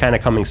pieces kind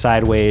of coming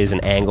sideways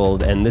and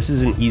angled, and this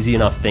is an easy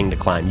enough thing to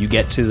climb. You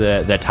get to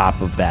the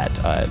top of that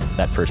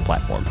first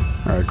platform.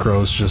 All right,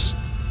 Crow's just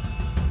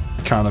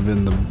kind of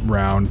in the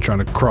round, trying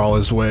to crawl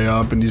his way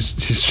up, and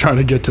he's trying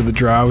to get to the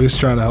Drow. He's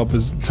trying to help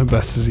as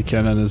best as he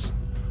can in his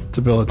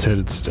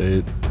debilitated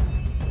state.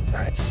 All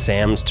right,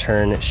 Sam's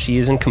turn. She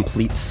is in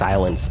complete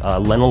silence.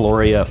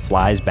 Lenaloria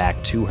flies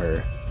back to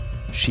her.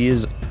 She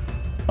is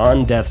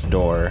on death's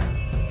door.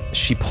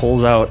 She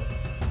pulls out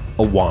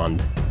a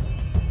wand,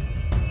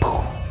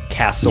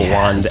 casts a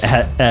wand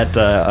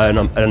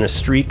and a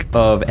streak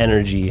of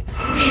energy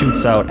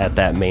shoots out at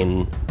that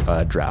main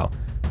Drow.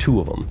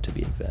 2 of them, to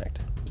be exact.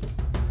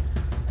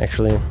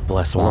 Actually,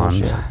 Bless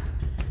wands.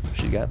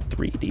 She got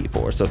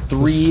 3d4, so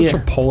 3. This is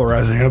such a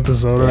polarizing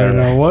episode right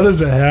now. What is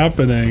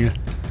happening?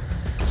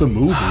 It's a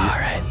movie. All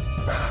right.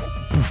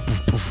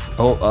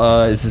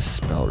 Is this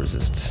spell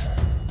resist?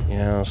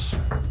 Yes.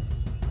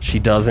 She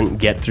doesn't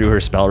get through her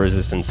spell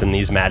resistance, and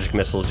these magic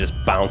missiles just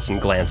bounce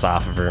and glance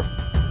off of her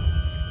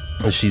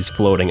as she's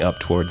floating up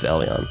towards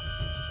Elion.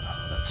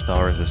 Oh, that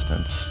spell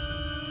resistance.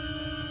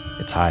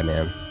 It's high,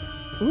 man.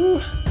 Ooh.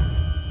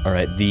 All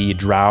right, the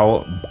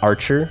Drow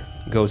archer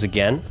goes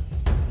again.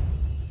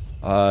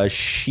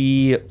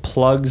 She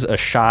plugs a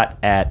shot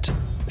at...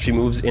 She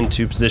moves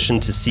into position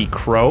to see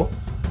Crow,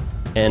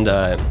 and...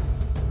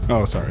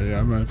 Oh, sorry.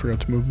 Yeah, I forgot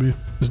to move me.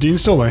 Is Dean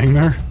still laying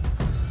there?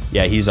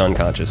 Yeah, he's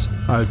unconscious.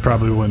 I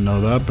probably wouldn't know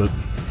that, but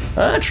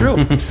True.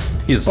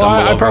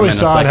 I probably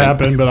saw it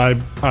happen, but I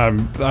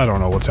don't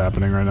know what's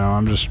happening right now.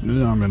 I'm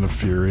in a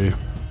fury.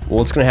 Well,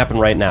 what's going to happen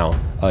right now?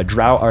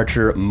 Drow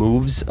Archer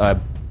moves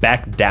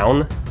back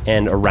down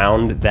and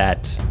around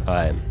that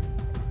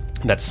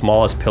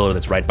smallest pillar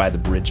that's right by the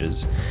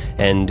bridges,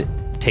 and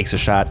takes a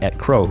shot at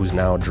Crow, who's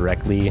now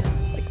directly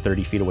like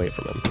 30 feet away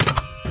from him.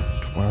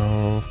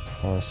 12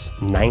 plus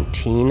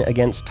 19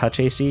 against touch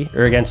AC,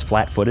 or against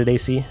flat-footed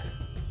AC.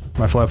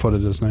 My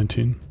flat-footed is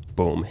 19.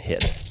 Boom,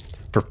 hit.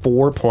 For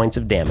 4 points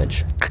of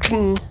damage.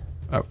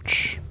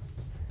 Ouch.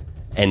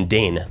 And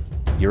Dane,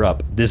 you're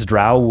up. This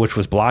Drow, which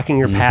was blocking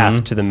your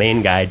path to the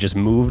main guy, just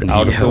moved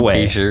out of the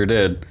way. He sure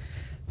did.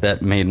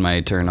 That made my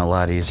turn a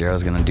lot easier. I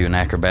was going to do an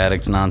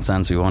acrobatics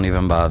nonsense. We won't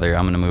even bother.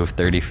 I'm going to move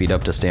 30 feet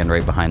up to stand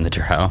right behind the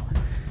Drow.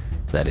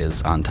 That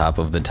is on top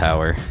of the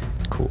tower.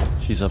 Cool.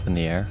 She's up in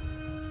the air.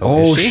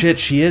 Oh, shit,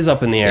 she is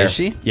up in the air. Is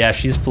she? Yeah,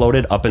 she's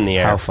floated up in the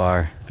air. How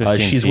far?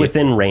 15 She's feet.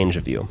 within range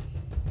of you.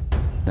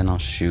 Then I'll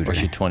shoot her. Or is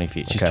she 20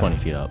 feet? She's Okay. 20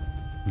 feet up.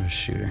 I'm going to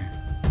shoot her.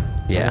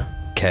 Yeah.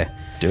 Okay.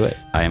 Do it.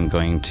 I am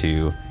going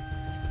to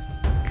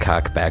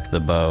cock back the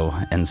bow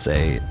and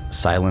say,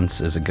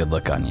 silence is a good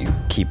look on you.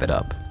 Keep it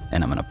up.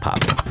 And I'm going to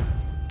pop it.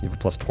 You have a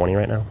plus 20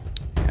 right now?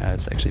 Yeah,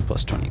 it's actually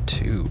plus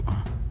 22.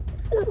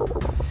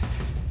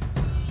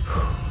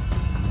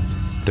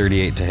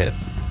 38 to hit.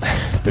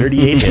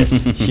 38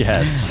 hits.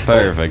 Yes.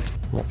 Perfect.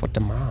 Well, for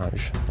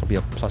damage. It'll be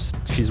a plus.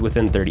 She's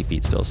within 30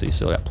 feet still, so you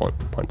still got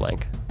point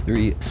blank.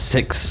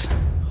 6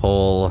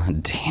 whole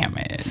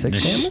damage.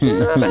 6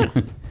 damage?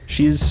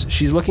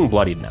 She's looking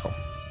bloodied now.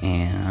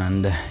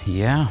 And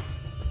yeah.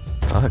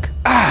 Fuck.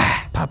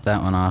 Pop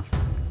that one off.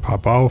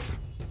 Pop off.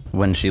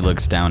 When she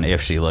looks down,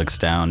 if she looks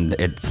down,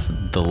 it's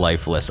the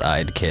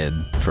lifeless-eyed kid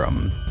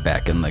from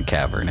back in the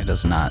cavern. It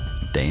is not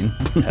Dane.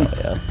 Hell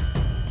yeah.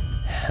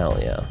 Hell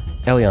yeah.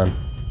 Elion,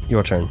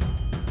 your turn.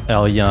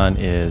 Elyon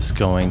is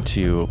going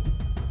to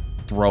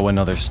throw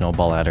another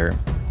snowball at her.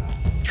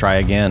 Try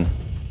again.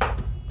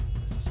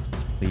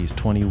 Please,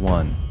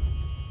 21.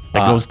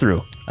 That goes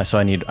through. So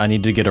I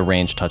need to get a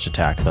ranged touch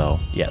attack though.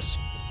 Yes.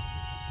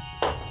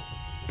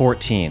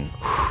 14.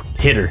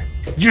 Hit her.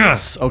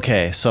 Yes.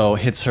 Okay, so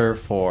hits her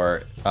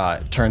for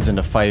turns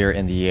into fire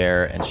in the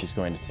air, and she's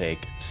going to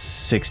take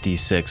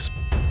 66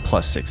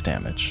 plus 6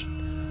 damage.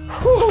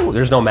 Whew.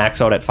 There's no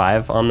max out at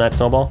 5 on that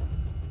snowball?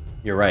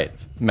 You're right.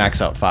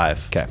 Max out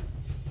 5. Okay.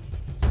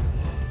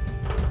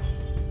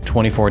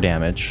 24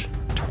 damage.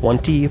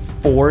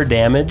 24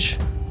 damage.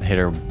 Hit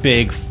her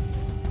big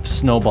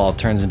snowball,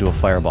 turns into a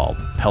fireball,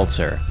 pelts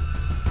her.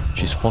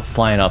 She's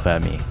flying up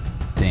at me.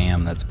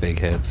 Damn, that's big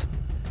hits.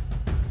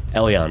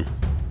 Elion,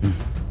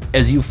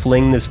 as you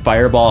fling this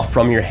fireball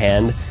from your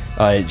hand,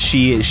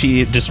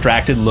 she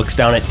distracted looks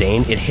down at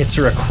Dane. It hits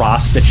her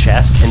across the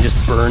chest and just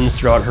burns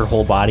throughout her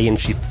whole body, and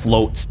she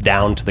floats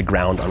down to the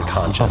ground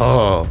unconscious.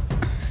 Oh.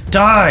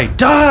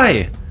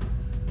 Die!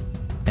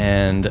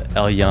 And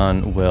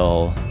Elyon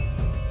will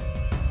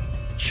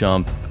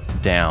jump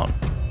down.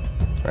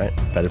 Right,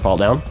 feather fall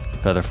down.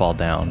 Feather fall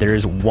down.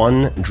 There's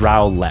one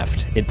drow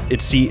left.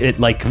 It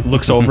like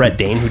looks over at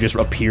Dane, who just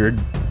appeared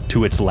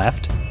to its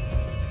left.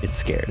 It's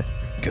scared.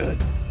 Good.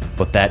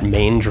 But that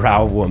main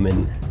drow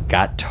woman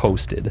got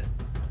toasted.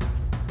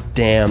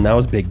 Damn, that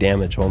was big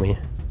damage, homie.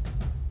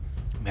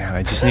 Man,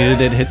 I just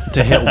needed it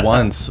to hit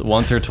once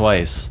or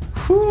twice.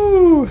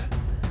 Whew.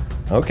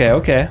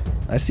 Okay.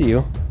 I see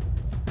you.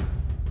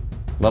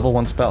 Level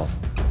 1 spell.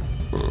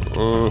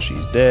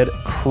 She's dead.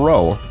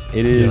 Crow,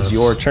 it is Yes.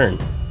 your turn.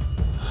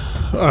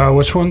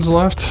 Which one's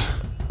left?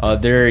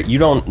 You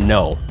don't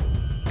know.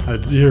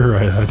 You're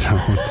right, I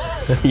don't.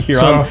 You're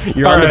So, on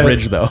the alright,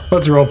 bridge, though.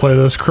 Let's roleplay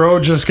this. Crow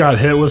just got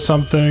hit with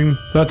something.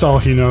 That's all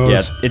he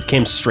knows. Yeah, it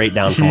came straight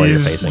down from where you're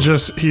facing.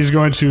 He's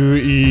going to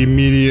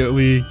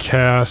immediately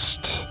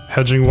cast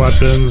hedging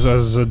weapons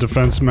as a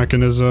defense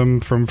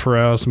mechanism from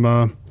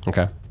Pharasma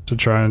Okay. to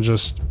try and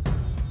just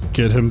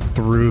get him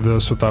through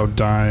this without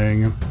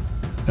dying.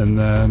 And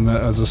then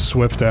as a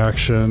swift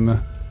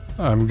action,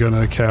 I'm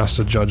gonna cast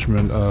a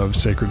Judgment of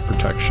Sacred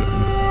Protection.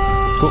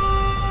 Cool.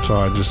 So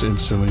I just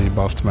instantly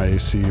buffed my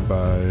AC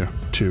by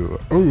 2.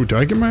 Oh, do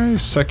I get my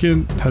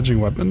second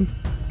hedging weapon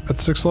at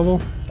 6th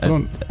level? I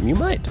don't. You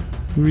might.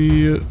 Let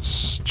me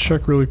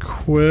check really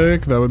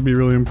quick. That would be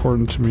really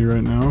important to me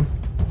right now.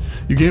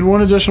 You gain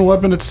 1 additional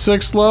weapon at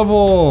 6th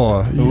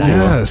level.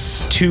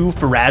 Yes. 2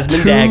 Pharasman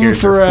 2 daggers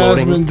are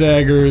floating. Pharasman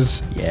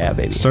daggers Yeah,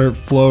 baby. start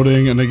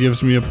floating, and it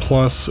gives me a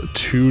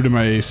 +2 to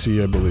my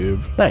AC, I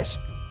believe. Nice.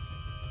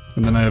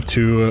 And then I have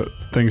 2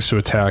 things to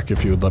attack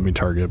if you would let me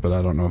target, but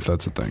I don't know if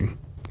that's a thing.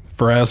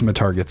 Pharasma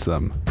targets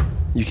them.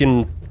 You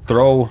can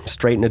throw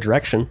straight in a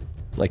direction,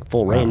 like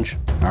full range.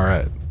 All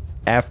right.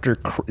 After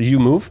you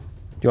move?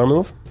 Do you want to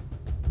move?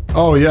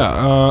 Oh,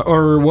 yeah.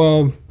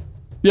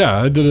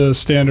 Yeah, I did a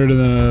standard and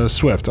then a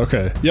swift.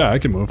 Okay. Yeah, I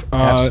can move.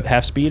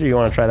 Half speed, or you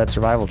want to try that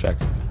survival check?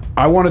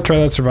 I want to try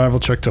that survival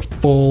check to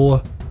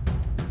full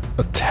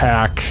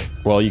attack.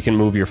 Well, you can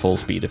move your full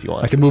speed if you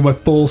want. I can move my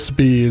full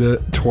speed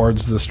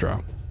towards this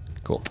drow.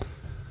 Cool.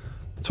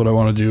 That's what I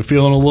want to do.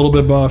 Feeling a little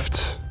bit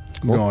buffed.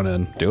 I'm Cool. going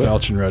in. Do it.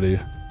 Falchion ready.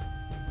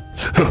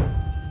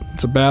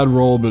 It's a bad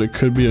roll, but it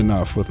could be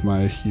enough with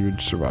my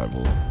huge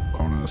survival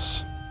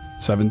bonus.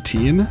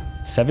 17?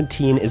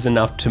 17 is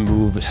enough to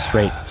move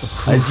straight.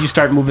 As you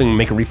start moving,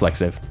 make a reflex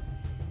save.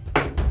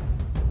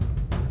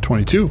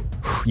 22.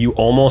 You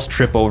almost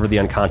trip over the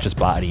unconscious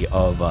body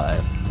of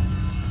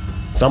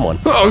someone.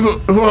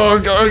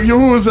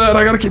 Who was that?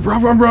 I gotta keep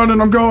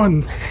running. I'm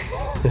going.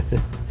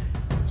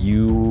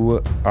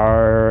 You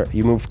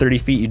move 30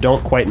 feet. You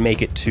don't quite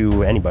make it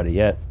to anybody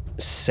yet.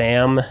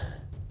 Sam.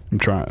 I'm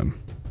trying.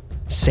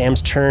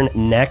 Sam's turn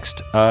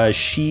next.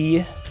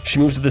 She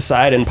moves to the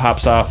side and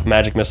pops off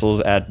magic missiles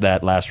at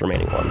that last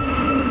remaining one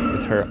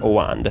with her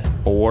wand.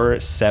 4,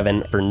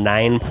 7 for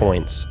 9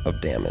 points of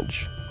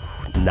damage.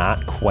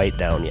 Not quite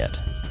down yet.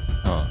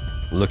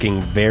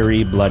 Looking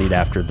very bloodied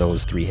after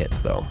those 3 hits,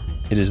 though.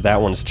 It is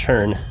that one's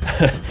turn.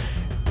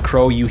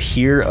 Crow, you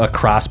hear a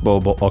crossbow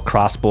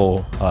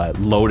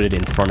loaded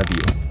in front of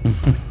you.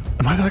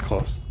 Am I that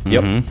close?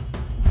 Yep. Oh,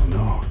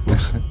 no.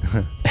 Oops.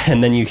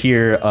 And then you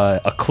hear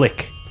a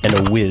click and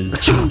a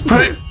whiz.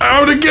 Hey,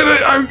 I'm gonna get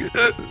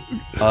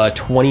it.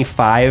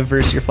 25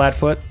 versus your flat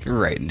foot.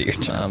 Right into your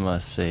chest. I'm gonna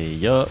say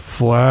yup.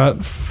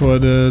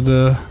 Flat-footed.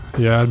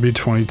 Yeah, it'd be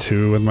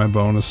 22 with my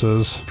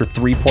bonuses. For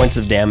 3 points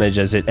of damage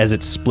as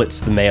it splits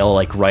the mail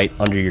like right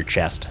under your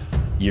chest.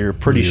 You're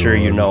pretty sure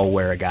you know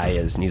where a guy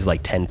is, and he's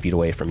like 10 feet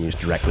away from you,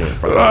 directly in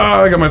front of you.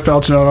 I got my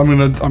falchion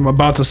out. I'm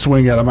about to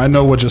swing at him. I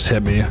know what just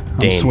hit me.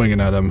 Dane. I'm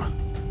swinging at him.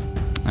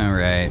 All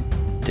right.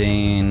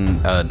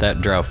 Dane,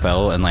 that drow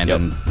fell and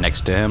landed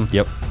next to him.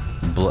 Yep.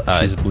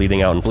 She's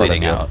bleeding out in front of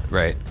you. Bleeding out,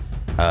 right.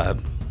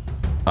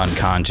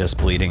 Unconscious,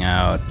 bleeding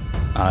out.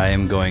 I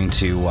am going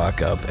to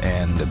walk up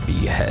and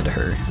behead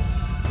her.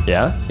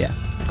 Yeah? Yeah.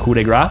 Coup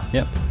de grace?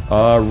 Yep.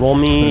 Roll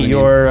me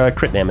your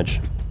crit damage.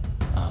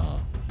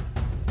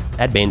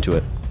 Add Bane to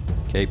it.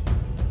 Okay.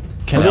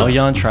 Can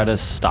Elyon try to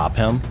stop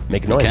him?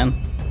 Make a noise. Can.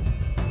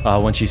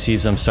 When she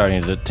sees him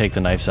starting to take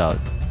the knives out.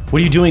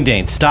 What are you doing,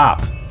 Dane?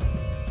 Stop!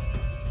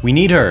 We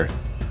need her.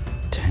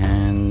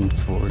 10,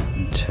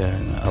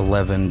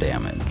 11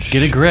 damage.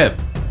 Get a grip.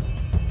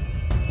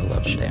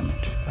 11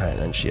 damage. All right,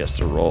 then she has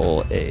to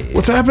roll a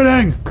What's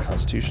happening?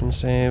 Constitution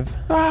save.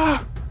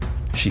 Ah!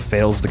 She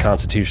fails the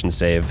Constitution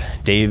save.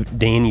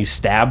 Dane, you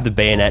stab the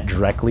bayonet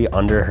directly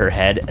under her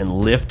head and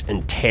lift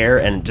and tear,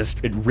 and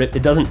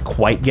it doesn't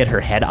quite get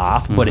her head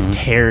off, but it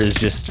tears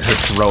just her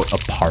throat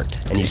apart,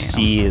 and you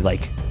see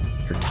like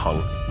her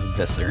tongue.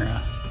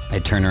 Viscera. I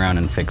turn around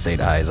and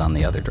fixate eyes on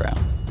the other drow.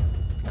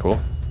 Cool.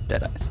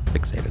 Dead eyes.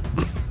 Fixated.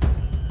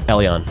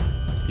 Elyon.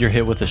 You're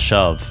hit with a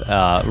shove.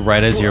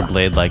 Right as your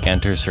blade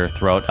enters her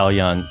throat,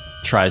 Elyon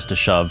tries to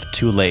shove,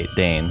 too late,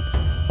 Dane,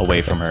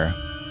 away from her.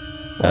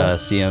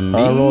 CMB.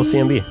 Roll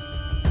CMB.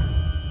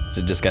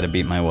 So just got to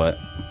beat my what?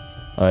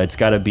 It's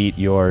got to beat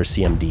your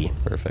CMD.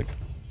 Perfect.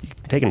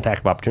 Take an attack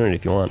of opportunity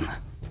if you want.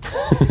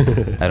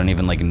 I don't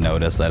even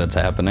notice that it's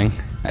happening.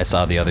 I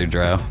saw the other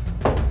drow.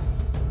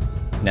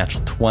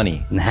 Natural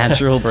 20.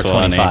 Natural For 20.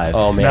 25.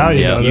 Oh man, Now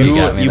you know this.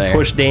 got me you there.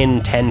 push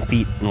Dane 10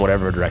 feet in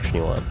whatever direction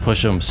you want.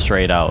 Push him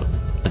straight out.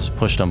 I just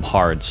pushed him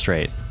hard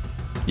straight.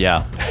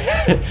 Yeah.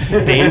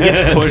 Dane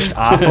gets pushed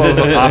off of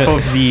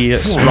the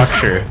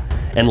structure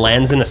and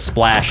lands in a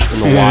splash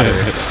in the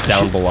water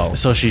down below.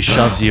 So she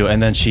shoves you,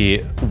 and then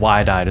she,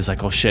 wide-eyed, is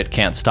like, oh shit,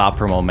 can't stop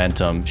her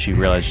momentum. She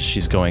realizes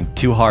she's going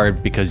too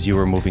hard because you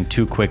were moving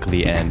too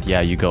quickly, and yeah,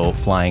 you go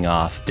flying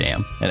off.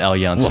 Damn. And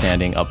Elyon's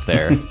standing up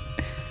there.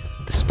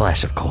 The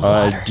splash of cold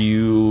water. Did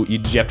you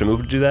have to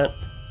move to do that?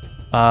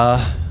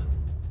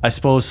 I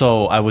suppose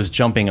so. I was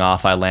jumping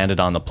off, I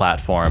landed on the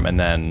platform, and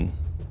then,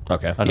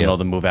 Okay. I don't know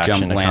the move action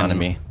Jump, land.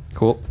 economy.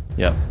 Cool.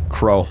 Yep.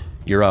 Crow,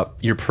 you're up.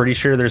 You're pretty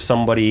sure there's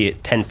somebody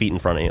 10 feet in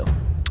front of you.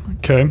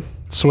 Okay.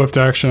 Swift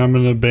action. I'm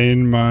gonna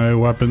bane my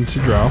weapon to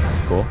Drow.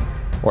 Cool.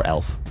 Or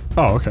elf.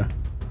 Oh, okay.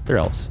 They're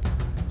elves.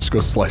 Just go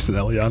slice an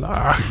Elyon.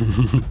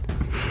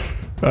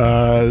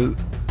 I'm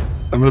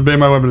gonna bane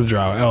my weapon to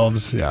Drow.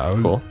 Elves. Yeah.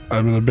 Cool.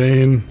 I'm gonna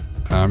bane.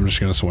 I'm just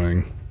gonna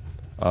swing.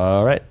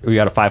 All right. We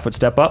got a 5-foot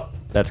step up.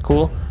 That's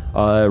cool.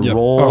 Yep.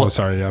 Roll. Oh,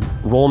 sorry. Yeah.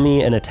 Roll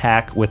me an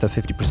attack with a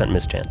 50%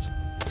 miss chance.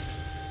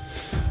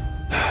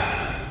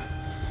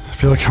 I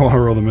feel like I want to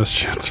roll the miss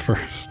chance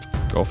first.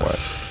 Go for it.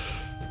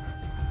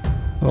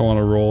 I don't want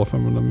to roll if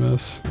I'm gonna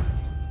miss.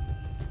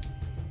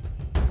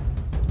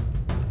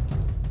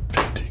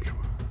 50. Come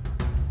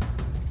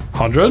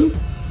on. 100?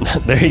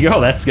 There you go.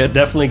 That's good.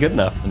 Definitely good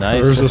enough.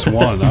 Nice. Or is this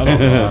one? I don't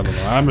know.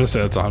 I'm gonna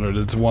say it's 100.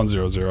 It's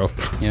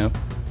 100. Yep.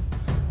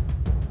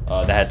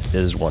 That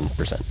is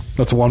 1%.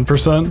 That's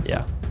 1%.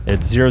 Yeah.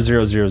 It's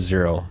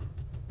 0000.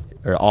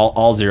 Or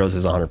all zeros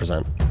is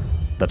 100%.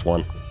 That's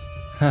one.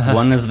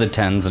 One is the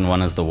 10s and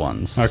one is the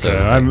 1s. Okay. So,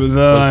 I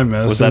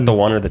missed. Was that the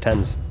 1 or the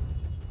 10s?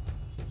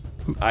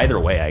 Either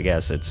way, I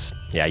guess it's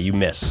you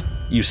miss.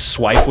 You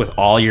swipe with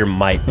all your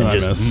might and I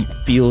just miss.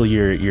 feel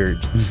your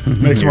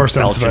Makes your more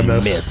sense if I falchion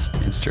miss.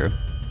 it's true.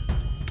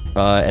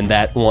 And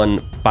that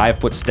one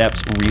 5-foot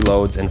steps,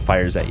 reloads, and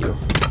fires at you.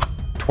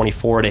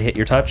 24 to hit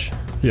your touch.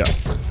 Yeah.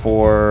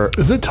 For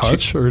Is it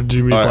touch or do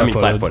you mean I flat-footed?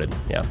 mean flat-footed.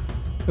 Yeah.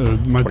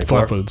 My 24?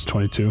 flat-footed's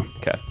 22.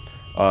 Okay.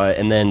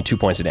 And then 2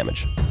 points of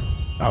damage.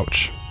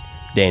 Ouch.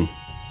 Dane.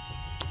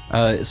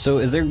 So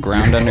is there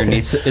ground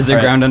underneath? Is there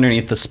ground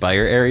underneath the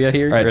spire area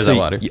here, All right, or is so that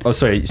water?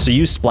 sorry. So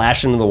you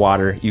splash into the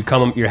water. You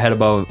come your head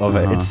above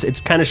it. It's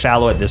kind of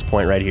shallow at this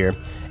point right here,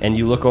 and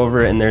you look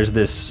over and there's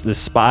this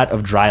spot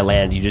of dry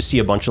land. You just see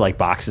a bunch of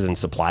boxes and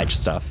supply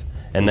stuff,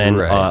 and then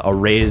Right. a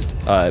raised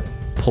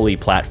pulley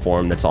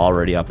platform that's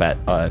already up at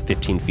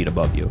 15 feet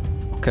above you.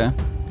 Okay.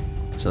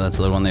 So that's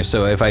the little one there.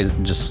 So if I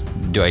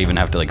do I even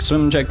have to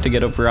swim check to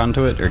get over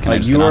onto it, or can I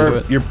just get onto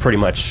it? You're pretty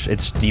much.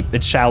 It's deep.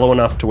 It's shallow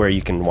enough to where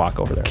you can walk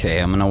over there. Okay,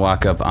 I'm gonna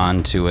walk up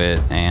onto it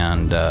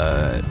and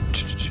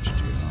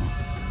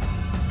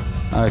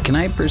can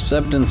I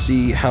percept and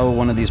see how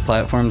one of these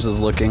platforms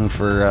is looking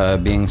for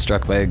being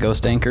struck by a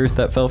ghost anchor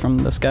that fell from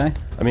the sky?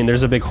 I mean,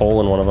 there's a big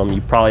hole in one of them.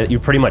 You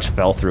pretty much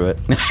fell through it.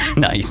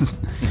 Nice.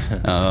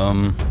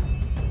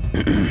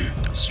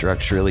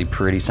 Structurally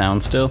pretty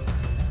sound still.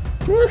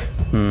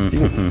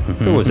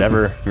 If it was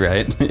ever.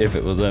 Right, if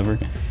it was ever.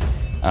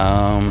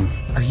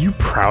 Are you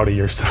proud of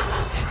yourself?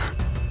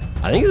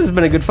 I think this has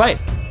been a good fight.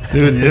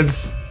 Dude,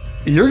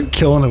 you're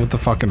killing it with the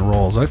fucking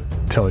rolls. I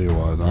tell you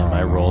what.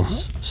 My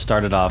rolls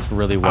started off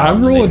really well. I'm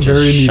and they rolling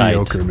just very shite.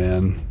 mediocre,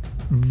 man.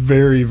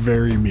 Very,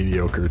 very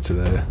mediocre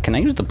today. Can I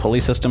use the pulley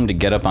system to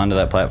get up onto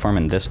that platform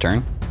in this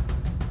turn?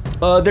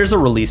 There's a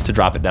release to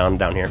drop it down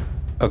here.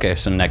 Okay,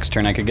 so next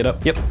turn I could get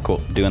up? Yep. Cool,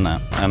 doing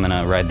that. I'm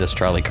gonna ride this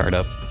trolley cart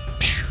up.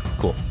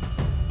 Cool.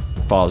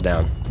 Falls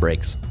down,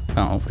 breaks.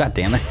 Oh, god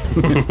damn it.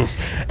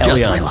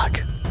 Just my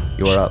luck.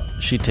 You are up.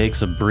 She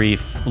takes a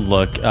brief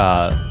look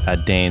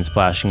at Dane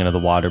splashing into the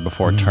water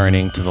before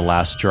turning to the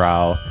last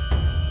drow,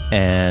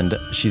 and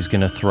she's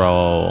gonna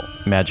throw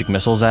magic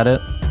missiles at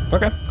it.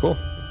 Okay, cool.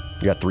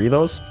 You got 3 of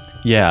those?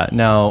 Yeah.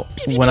 Now,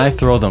 when I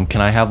throw them,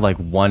 can I have like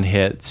one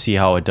hit? See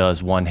how it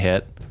does one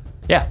hit.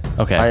 Yeah.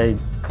 Okay.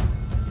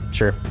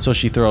 Sure. So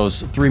she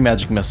throws 3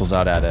 magic missiles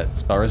out at it.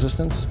 Spell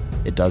resistance?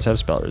 It does have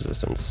spell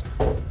resistance.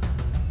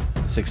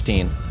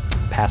 16.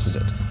 Passes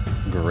it.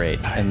 Great.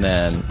 And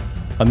then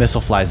a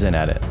missile flies in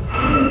at it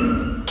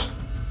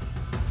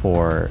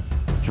for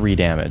 3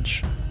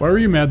 damage. Why were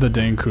you mad that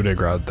Dane coup de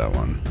grace that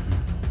one?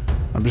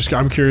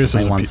 I'm curious.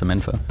 I want some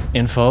info.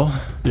 Info?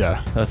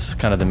 Yeah. That's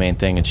kind of the main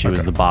thing, and she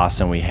was the boss,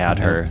 and we had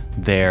her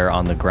there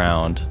on the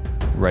ground,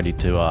 ready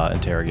to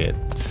interrogate.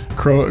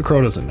 Crow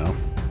doesn't know.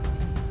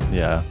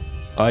 Yeah.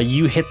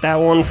 You hit that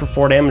one for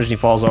 4 damage and he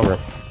falls over.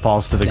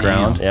 Falls to the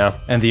ground. Yeah.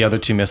 And the other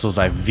 2 missiles,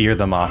 I veer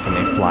them off, and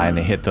they fly, and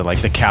they hit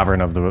the cavern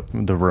of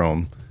the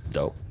room.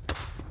 Dope.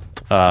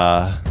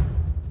 And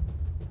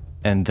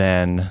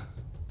then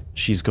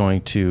she's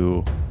going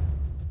to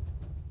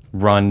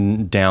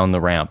run down the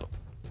ramp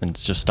and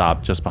just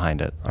stop just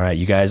behind it. All right,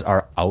 you guys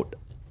are out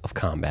of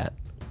combat.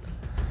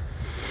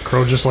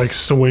 Crow just like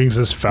swings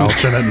his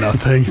falchion at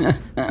nothing.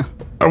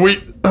 Are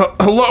we?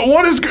 Hello?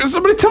 What is?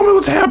 Somebody tell me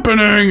what's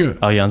happening.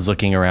 Elyan's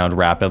looking around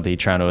rapidly,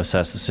 trying to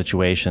assess the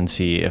situation,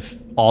 see if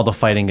all the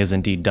fighting is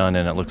indeed done,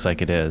 and it looks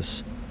like it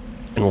is.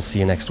 And we'll see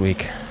you next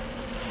week.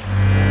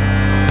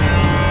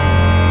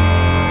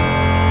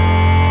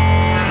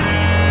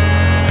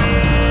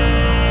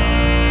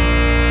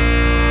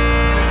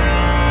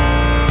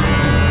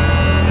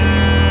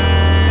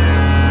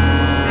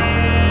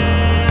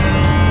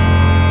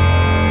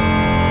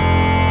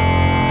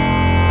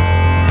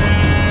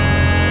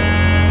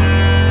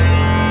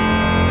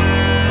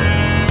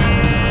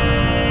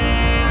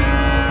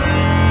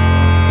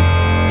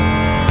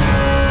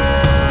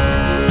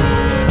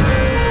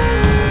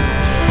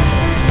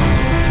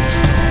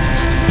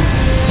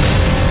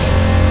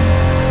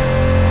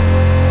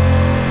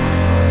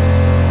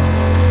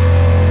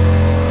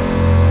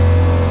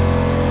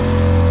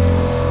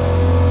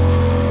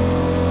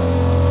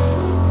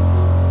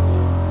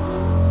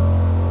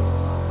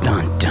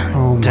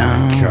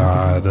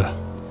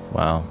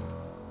 Wow.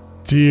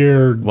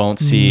 Dear Won't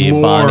see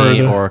Lord.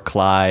 Bonnie or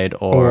Clyde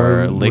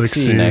or Or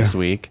Lixie Lixie. next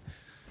week.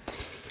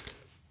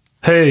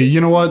 Hey, you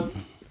know what?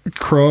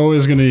 Crow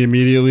is going to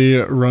immediately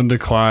run to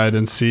Clyde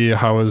and see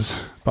how his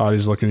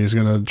body's looking. He's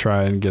going to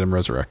try and get him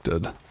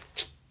resurrected.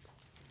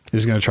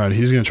 He's going to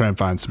try and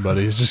find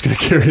somebody. He's just going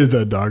to carry a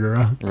dead dog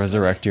around.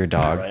 Resurrect your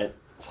dog.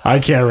 I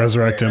can't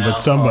resurrect him, but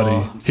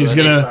somebody. He's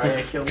going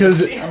to,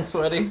 because I'm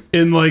sweaty.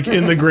 in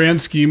the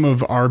grand scheme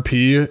of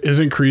RP,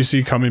 isn't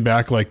Creasy coming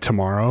back like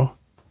tomorrow?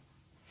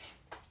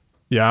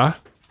 Yeah?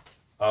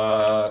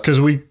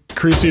 Because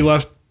Creasy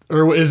left,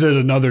 or is it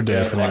another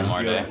day from one now?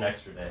 more day. An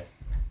extra day.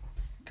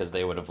 Because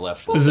they would have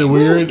left. Is it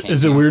weird?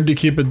 Is it weird to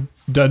keep a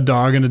dead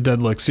dog and a dead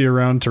Lixie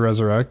around to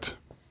resurrect?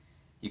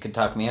 You can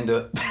talk me into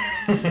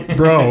it.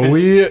 Bro,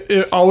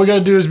 all we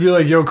gotta do is be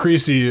like, yo,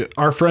 Creasy,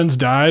 our friends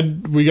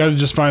died. We gotta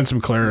just find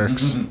some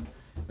clerics.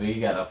 We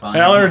gotta find.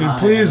 Allard, some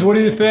please, what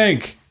do you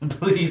think?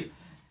 Please,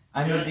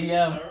 I'm the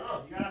DM. I don't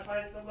know. You gotta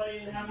find somebody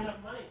and have enough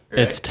money.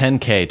 It's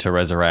 10K to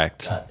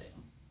resurrect. God damn.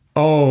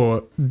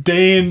 Oh,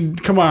 Dane,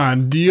 come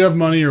on. Do you have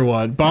money or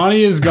what?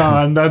 Bonnie is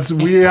gone.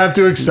 We have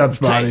to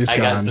accept Bonnie's I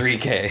gone. got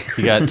 3K.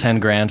 You got 10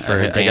 grand for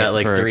I got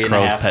like for 3.5K.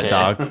 Crow's pet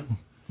dog.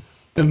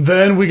 And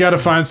then we gotta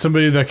find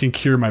somebody that can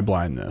cure my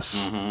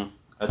blindness.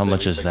 How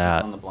much is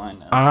that? On the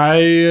blindness.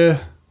 I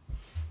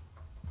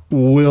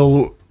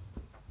will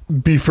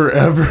be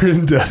forever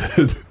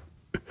indebted.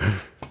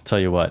 Tell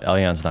you what,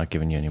 Elyan's not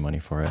giving you any money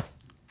for it.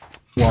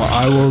 Well,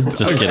 I will.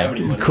 Just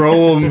kidding.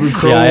 Crow will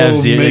Yeah, I have will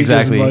Z- make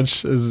exactly. as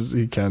much as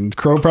he can.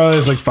 Crow probably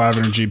has like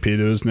 500 GP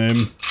to his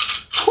name.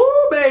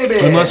 Woo,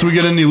 baby. Unless we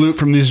get any loot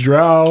from these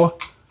drow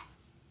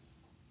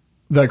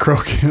that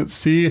Crow can't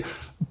see.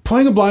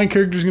 Playing a blind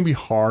character is going to be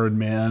hard,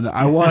 man.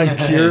 I want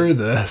to cure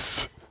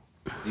this.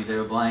 Either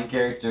a blind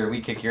character or we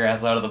kick your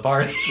ass out of the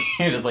party.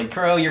 You're just like,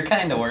 Crow, you're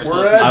kind of worthless.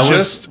 We're at I was-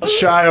 just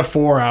shy of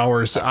 4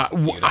 hours.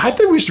 I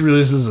think we should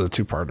release this as a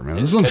 2-parter, man.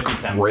 This one's could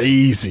be tempting.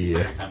 crazy.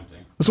 Tempting.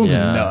 This one's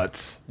Yeah.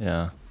 nuts.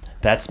 Yeah.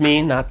 That's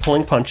me not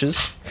pulling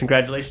punches.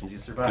 Congratulations, you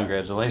survived.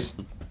 Congratulations.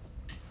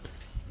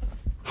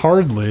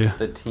 Hardly.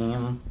 The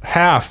team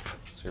Half.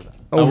 survived.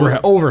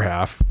 Over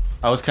half.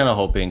 I was kind of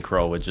hoping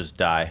Crow would just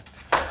die.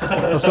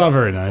 That's not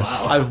very nice.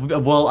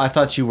 I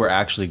thought you were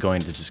actually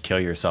going to just kill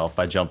yourself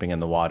by jumping in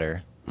the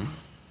water.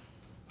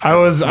 I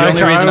was. The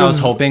only reason I was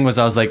hoping was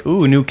I was like,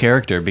 ooh, new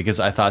character, because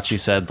I thought she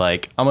said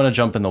like, I'm gonna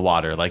jump in the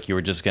water, like you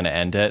were just gonna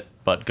end it,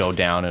 but go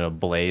down in a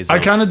blaze. I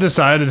kind of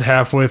decided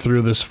halfway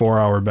through this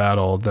 4-hour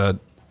battle that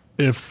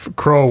if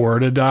Crow were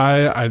to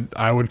die,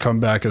 I would come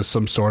back as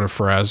some sort of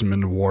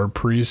Pharasman war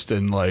priest,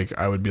 and like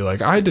I would be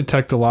like, I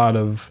detect a lot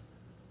of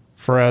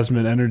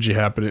Pharasman energy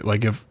happening.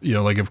 Like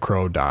if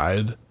Crow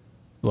died,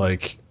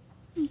 like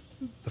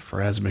the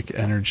Pharasmic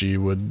energy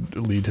would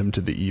lead him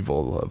to the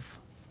evil of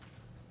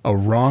a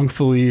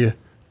wrongfully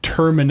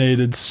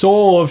terminated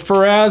soul of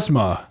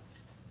Pharasma.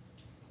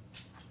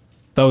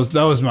 That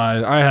was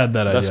my. I had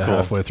that idea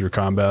halfway through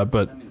combat,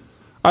 but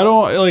I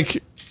don't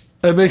like.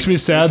 It makes me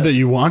sad that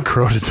you want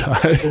Crow to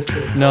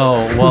die.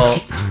 No,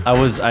 well,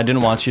 I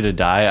didn't want you to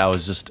die.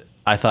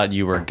 I thought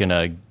you were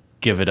gonna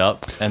give it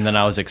up, and then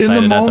I was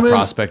excited at the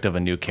prospect of a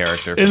new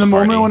character. In the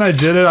moment when I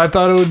did it, I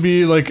thought it would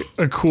be like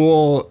a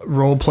cool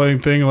role playing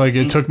thing. Like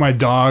it took my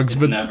dogs,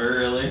 but never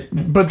really.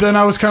 But then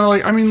I was kind of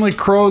like, I mean, like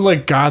Crow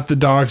like got the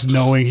dogs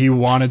knowing he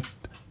wanted.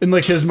 In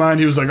like his mind,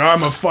 he was like,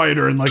 I'm a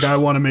fighter, and like I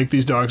want to make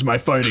these dogs my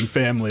fighting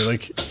family.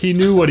 Like he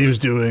knew what he was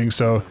doing,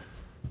 so.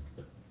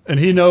 And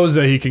he knows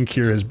that he can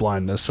cure his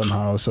blindness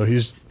somehow, so he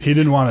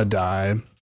didn't want to die.